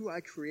restored to who I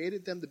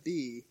created them to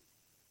be.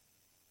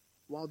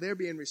 While they're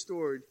being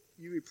restored,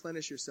 you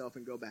replenish yourself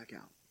and go back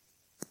out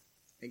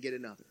and get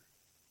another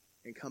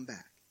and come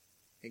back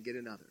and get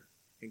another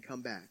and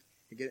come back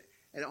and get it.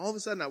 And all of a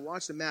sudden I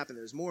watched the map and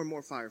there's more and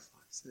more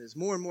fireflies and there's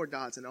more and more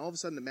dots, and all of a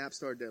sudden the map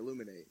started to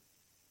illuminate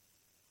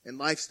and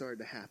life started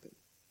to happen.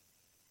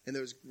 And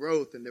there was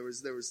growth, and it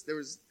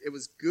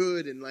was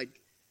good and like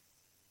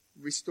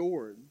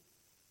restored.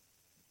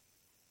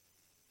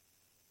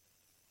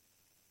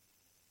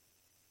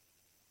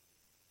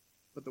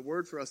 But the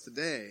word for us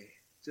today,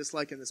 just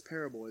like in this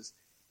parable, is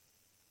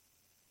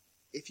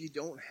if you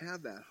don't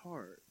have that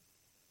heart,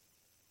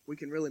 we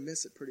can really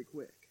miss it pretty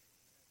quick.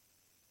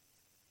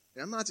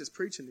 And I'm not just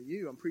preaching to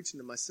you, I'm preaching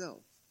to myself.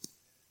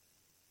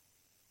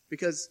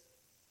 Because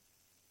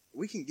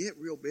we can get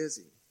real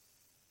busy.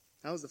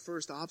 That was the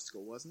first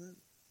obstacle, wasn't it?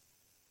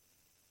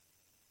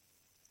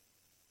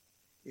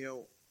 You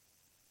know,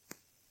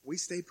 we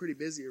stay pretty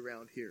busy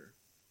around here.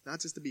 Not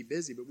just to be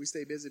busy, but we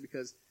stay busy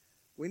because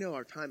we know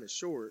our time is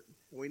short,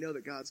 and we know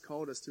that God's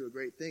called us to a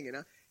great thing.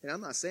 And I'm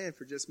not saying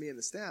for just me and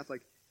the staff,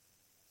 like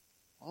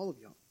all of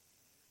y'all.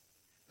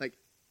 Like,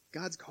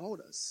 God's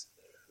called us.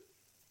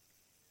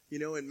 You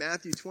know, in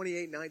Matthew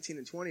 28:19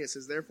 and 20, it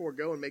says, therefore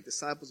go and make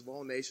disciples of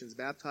all nations,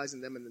 baptizing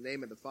them in the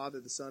name of the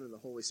Father, the Son, and the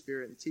Holy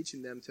Spirit, and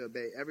teaching them to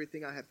obey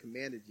everything I have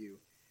commanded you.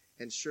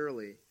 And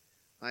surely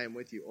I am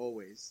with you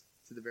always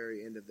to the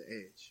very end of the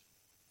age.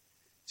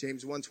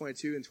 James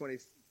 1:22 and 20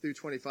 through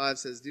 25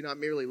 says, do not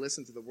merely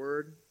listen to the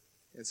word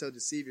and so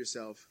deceive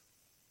yourself.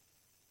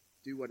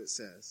 Do what it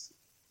says.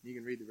 You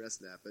can read the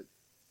rest of that, but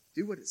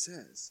do what it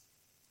says.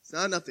 It's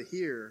not enough to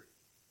hear.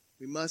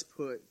 We must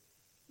put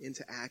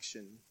into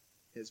action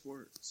his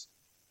words.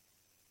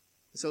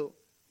 So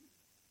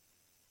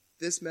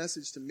this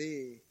message to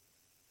me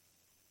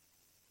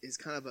is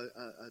kind of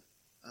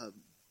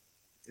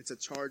it's a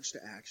charge to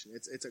action.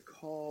 It's a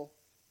call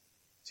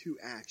to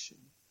action.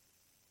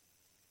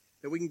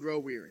 That we can grow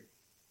weary.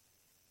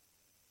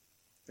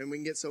 And we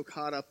can get so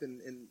caught up in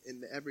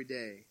the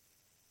everyday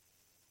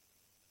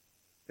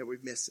that we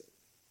miss it.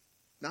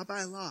 Not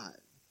by a lot.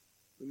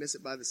 We miss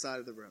it by the side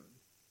of the road.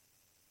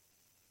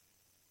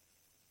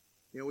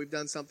 You know, we've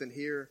done something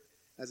here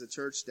as a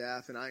church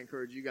staff, and I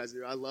encourage you guys to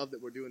do. I love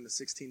that we're doing the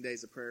 16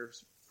 days of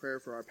prayer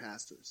for our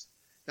pastors.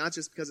 Not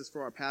just because it's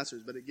for our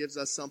pastors, but it gives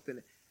us something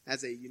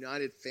as a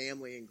united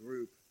family and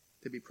group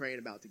to be praying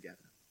about together.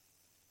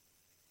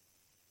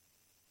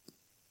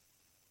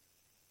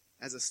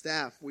 As a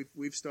staff,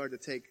 we've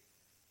started to take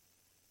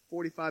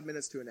 45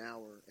 minutes to an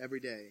hour every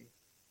day,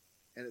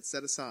 and it's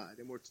set aside,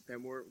 and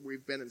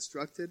we've been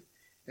instructed,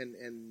 and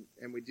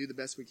we do the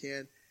best we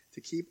can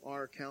to keep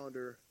our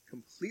calendar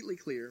completely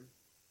clear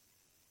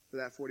for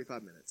that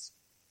 45 minutes.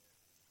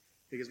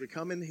 Because we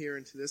come in here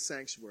into this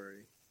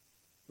sanctuary,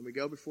 and we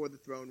go before the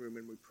throne room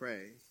and we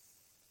pray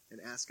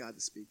and ask God to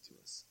speak to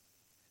us.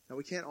 Now,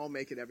 we can't all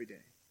make it every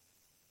day,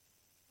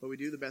 but we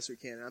do the best we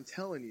can. And I'm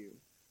telling you,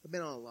 I've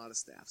been on a lot of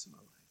staffs in my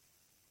life.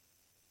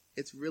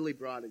 It's really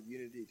brought a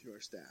unity to our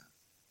staff.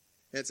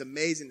 And it's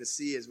amazing to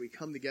see as we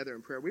come together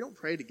in prayer. We don't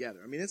pray together.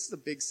 I mean, this is a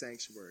big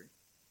sanctuary.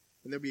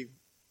 And there'll be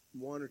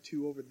one or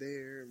two over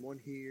there, and one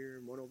here,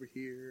 and one over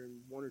here,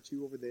 and one or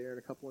two over there, and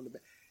a couple in the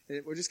back.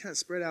 And we're just kind of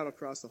spread out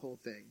across the whole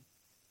thing.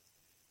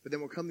 But then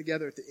we'll come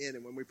together at the end,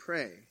 and when we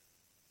pray,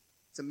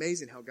 it's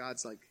amazing how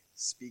God's like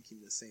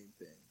speaking the same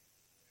thing.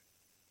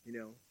 You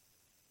know,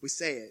 we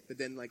say it, but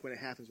then like when it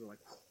happens, we're like,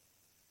 whoa.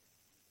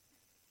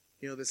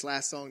 You know, this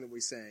last song that we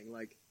sang,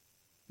 like,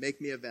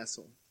 make me a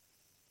vessel.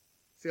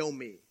 Fill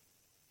me.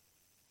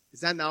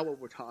 Is that not what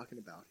we're talking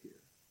about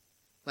here?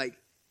 Like,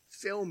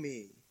 fill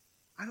me.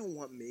 I don't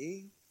want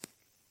me.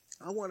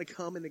 I want to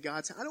come into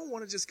God's house. I don't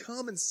want to just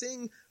come and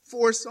sing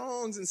 4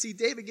 songs and see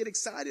David get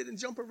excited and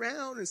jump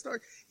around and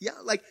start. Yeah,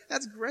 like,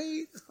 that's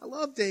great. I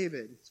love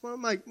David. It's one of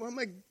my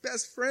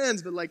best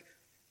friends. But like,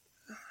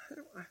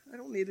 I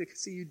don't need to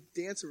see you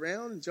dance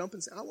around and jump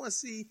and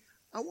sing.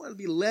 I want to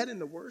be led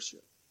into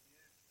worship.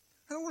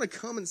 I don't want to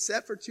come and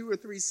set for 2 or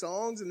 3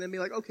 songs and then be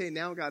like, okay,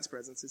 now God's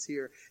presence is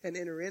here and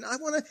enter in. I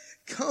want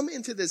to come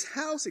into this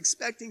house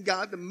expecting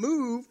God to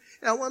move,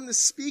 and I want him to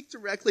speak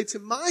directly to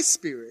my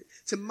spirit,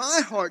 to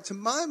my heart, to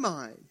my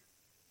mind.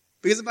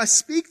 Because if I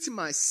speak to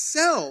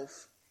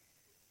myself,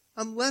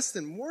 I'm less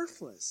than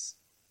worthless.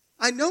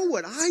 I know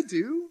what I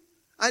do.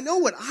 I know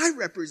what I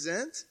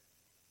represent.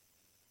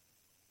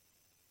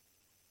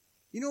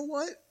 You know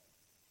what?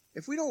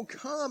 If we don't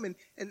come and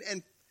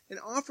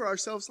offer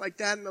ourselves like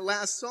that in the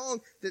last song,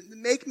 that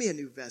make me a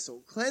new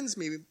vessel, cleanse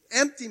me,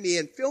 empty me,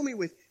 and fill me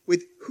with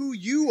who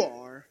you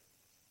are,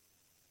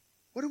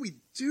 what are we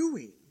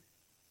doing?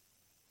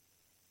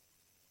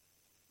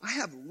 I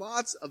have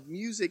lots of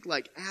music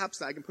like apps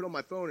that I can put on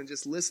my phone and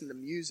just listen to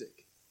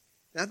music.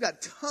 And I've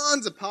got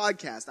tons of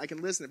podcasts I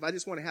can listen if I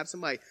just want to have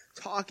somebody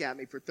talk at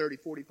me for 30,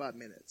 45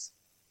 minutes.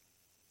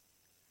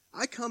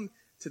 I come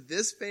to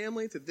this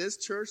family, to this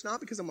church, not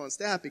because I'm on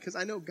staff, because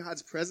I know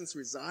God's presence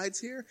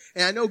resides here,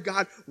 and I know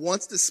God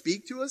wants to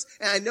speak to us,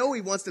 and I know he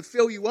wants to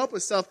fill you up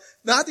with stuff,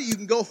 not that you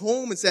can go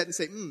home and sit and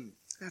say,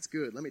 that's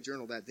good, let me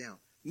journal that down.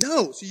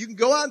 No, so you can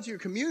go out into your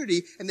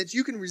community, and that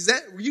you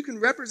can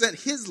represent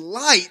his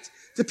light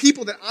to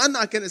people that I'm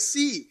not going to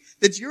see,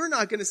 that you're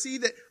not going to see,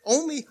 that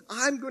only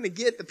I'm going to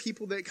get the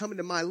people that come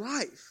into my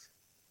life.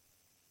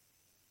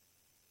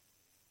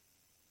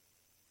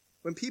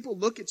 When people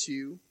look at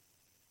you,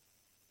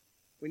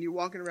 when you're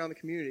walking around the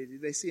community, do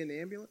they see an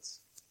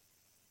ambulance?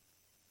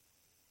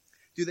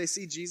 Do they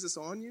see Jesus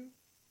on you?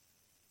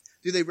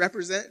 Do they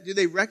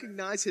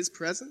recognize his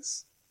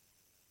presence?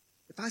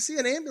 If I see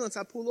an ambulance,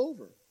 I pull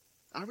over.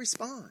 I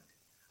respond.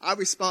 I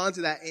respond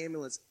to that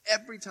ambulance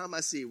every time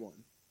I see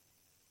one.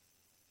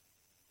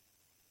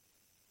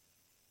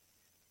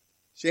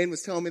 Shane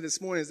was telling me this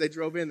morning as they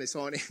drove in, they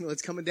saw an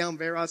ambulance coming down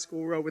Verot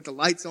School Road with the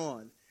lights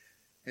on.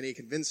 And he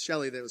convinced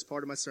Shelley that it was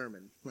part of my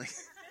sermon.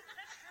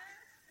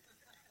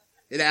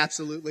 It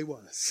absolutely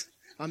was.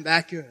 I'm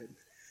that good.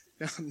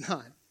 No, I'm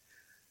not.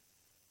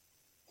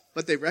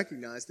 But they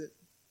recognized it.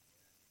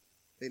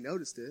 They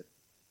noticed it.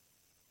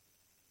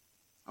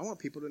 I want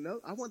people to know.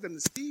 I want them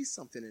to see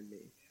something in me.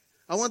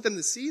 I want them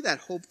to see that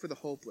hope for the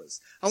hopeless.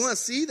 I want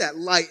to see that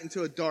light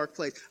into a dark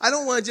place. I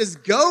don't want to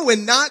just go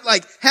and not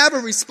have a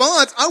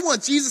response. I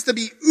want Jesus to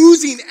be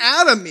oozing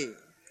out of me.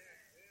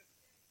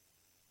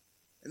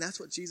 And that's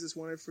what Jesus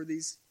wanted for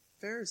these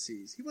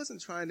Pharisees. He wasn't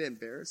trying to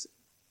embarrass them.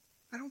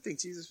 I don't think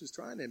Jesus was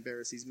trying to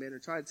embarrass these men or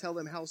try to tell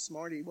them how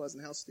smart he was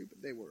and how stupid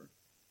they were.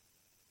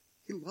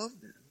 He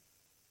loved them.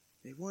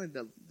 They wanted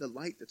the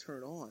light to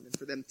turn on and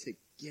for them to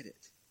get it.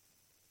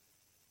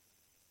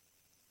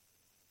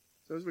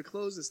 So as we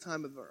close this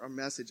time of our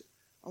message,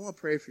 I want to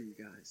pray for you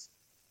guys.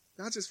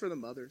 Not just for the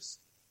mothers,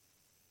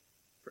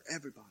 for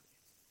everybody.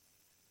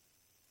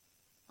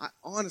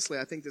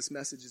 I think this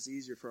message is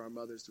easier for our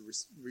mothers to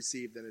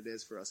receive than it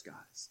is for us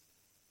guys.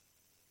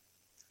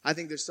 I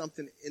think there's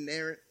something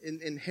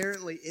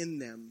inherently in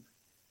them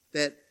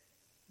that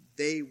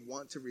they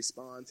want to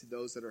respond to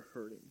those that are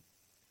hurting,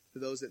 to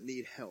those that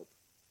need help.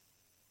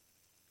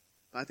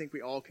 But I think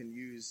we all can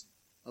use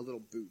a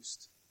little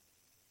boost.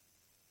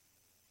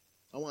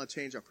 I want to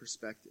change our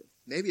perspective.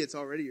 Maybe it's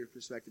already your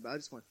perspective, but I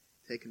just want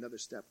to take another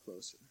step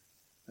closer,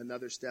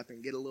 another step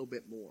and get a little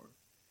bit more.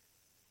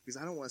 Because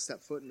I don't want to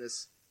step foot in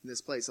this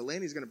place.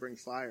 Eleni's going to bring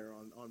fire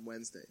on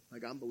Wednesday.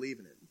 I'm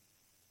believing it.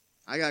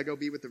 I got to go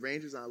be with the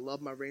Rangers, and I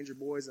love my Ranger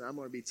boys, and I'm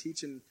going to be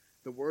teaching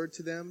the word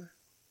to them.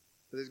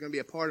 But there's going to be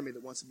a part of me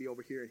that wants to be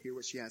over here and hear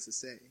what she has to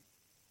say.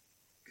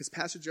 Because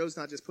Pastor Joe's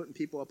not just putting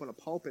people up on a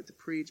pulpit to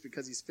preach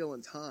because he's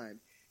filling time.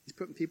 He's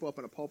putting people up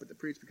on a pulpit to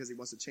preach because he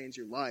wants to change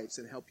your lives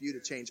and help you to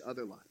change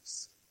other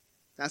lives.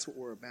 That's what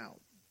we're about.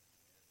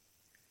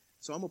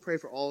 So I'm going to pray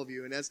for all of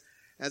you. And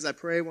as I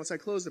pray, once I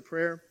close the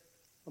prayer,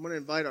 I'm going to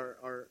invite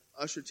our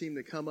usher team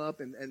to come up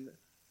and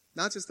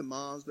not just the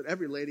moms, but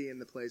every lady in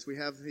the place. We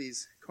have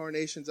these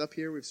carnations up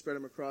here. We've spread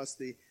them across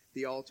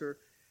the altar.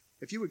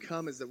 If you would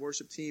come as the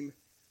worship team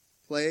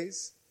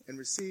plays and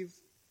receive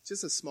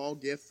just a small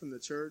gift from the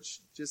church,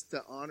 just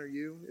to honor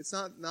you. It's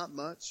not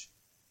much,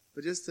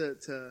 but just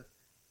to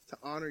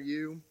honor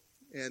you.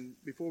 And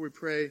before we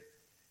pray,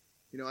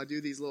 I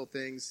do these little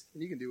things,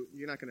 and you can do it.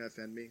 You're not going to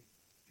offend me.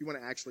 If you want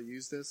to actually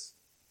use this,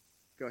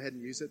 go ahead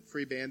and use it.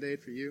 Free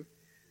Band-Aid for you.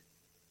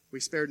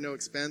 We spared no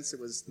expense. It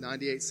was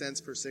 98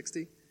 cents per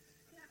 60.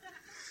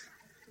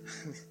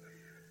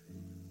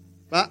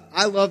 But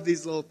I love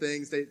these little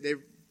things.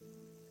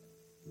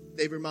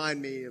 They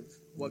remind me of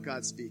what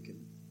God's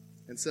speaking.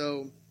 And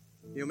so,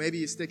 maybe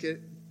you stick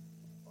it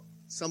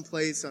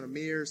someplace on a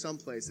mirror,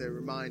 someplace that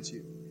reminds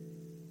you.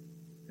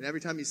 And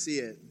every time you see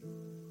it,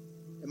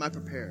 am I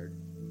prepared?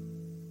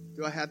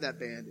 Do I have that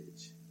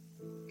bandage?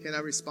 Can I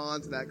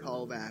respond to that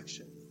call of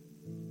action?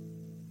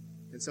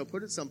 And so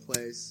put it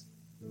someplace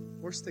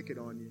or stick it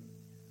on you.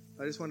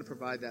 I just want to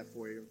provide that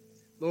for you.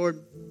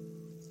 Lord,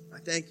 I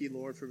thank you,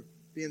 Lord, for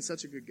being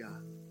such a good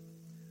God.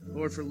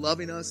 Lord, for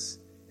loving us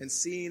and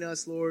seeing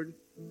us, Lord,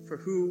 for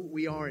who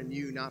we are in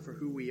you, not for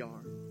who we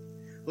are.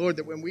 Lord,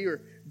 that when we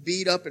were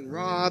beat up and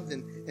robbed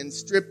and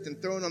stripped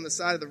and thrown on the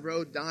side of the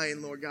road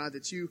dying, Lord God,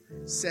 that you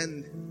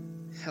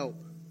send help.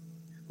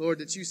 Lord,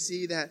 that you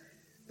see that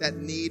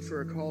need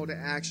for a call to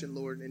action,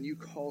 Lord, and you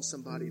call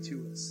somebody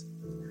to us.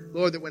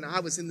 Lord, that when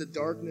I was in the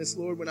darkness,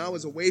 Lord, when I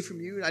was away from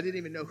you and I didn't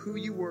even know who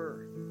you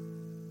were,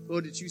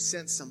 Lord, that you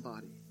sent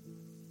somebody.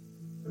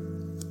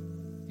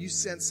 You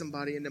sent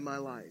somebody into my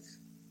life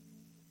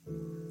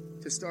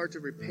to start to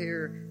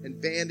repair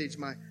and bandage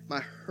my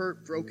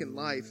hurt, broken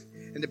life,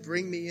 and to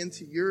bring me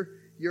into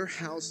your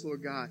house,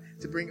 Lord God,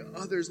 to bring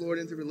others, Lord,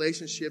 into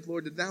relationship,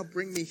 Lord, to now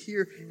bring me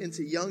here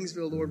into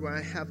Youngsville, Lord, where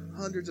I have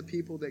hundreds of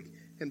people that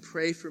can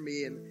pray for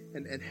me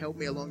and help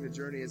me along the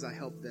journey as I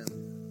help them.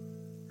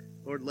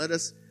 Lord, let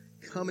us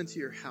come into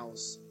your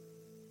house,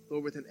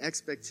 Lord, with an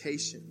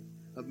expectation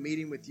of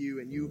meeting with you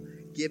and you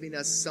giving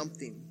us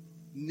something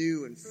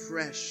new and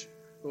fresh,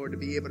 Lord, to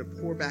be able to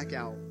pour back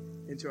out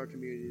into our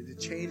community, to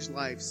change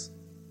lives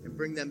and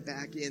bring them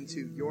back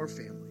into your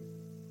family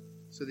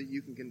so that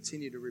you can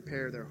continue to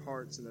repair their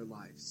hearts and their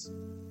lives.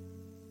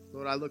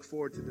 Lord, I look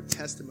forward to the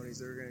testimonies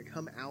that are going to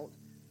come out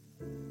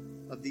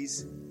of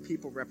these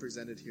people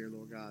represented here,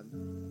 Lord God.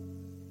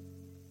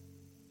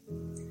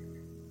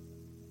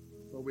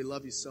 Lord, we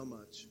love you so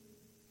much.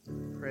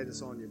 We pray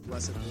this all in your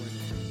blessed holy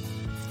name.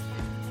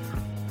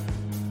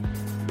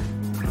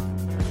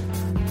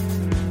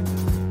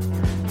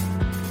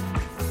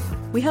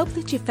 We hope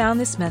that you found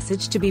this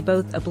message to be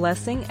both a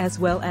blessing as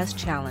well as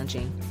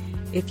challenging.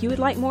 If you would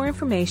like more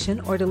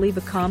information or to leave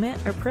a comment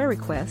or prayer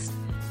request,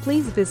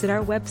 please visit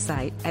our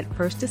website at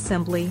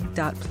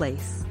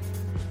firstassembly.place.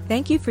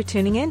 Thank you for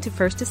tuning in to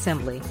First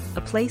Assembly,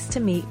 a place to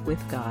meet with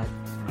God.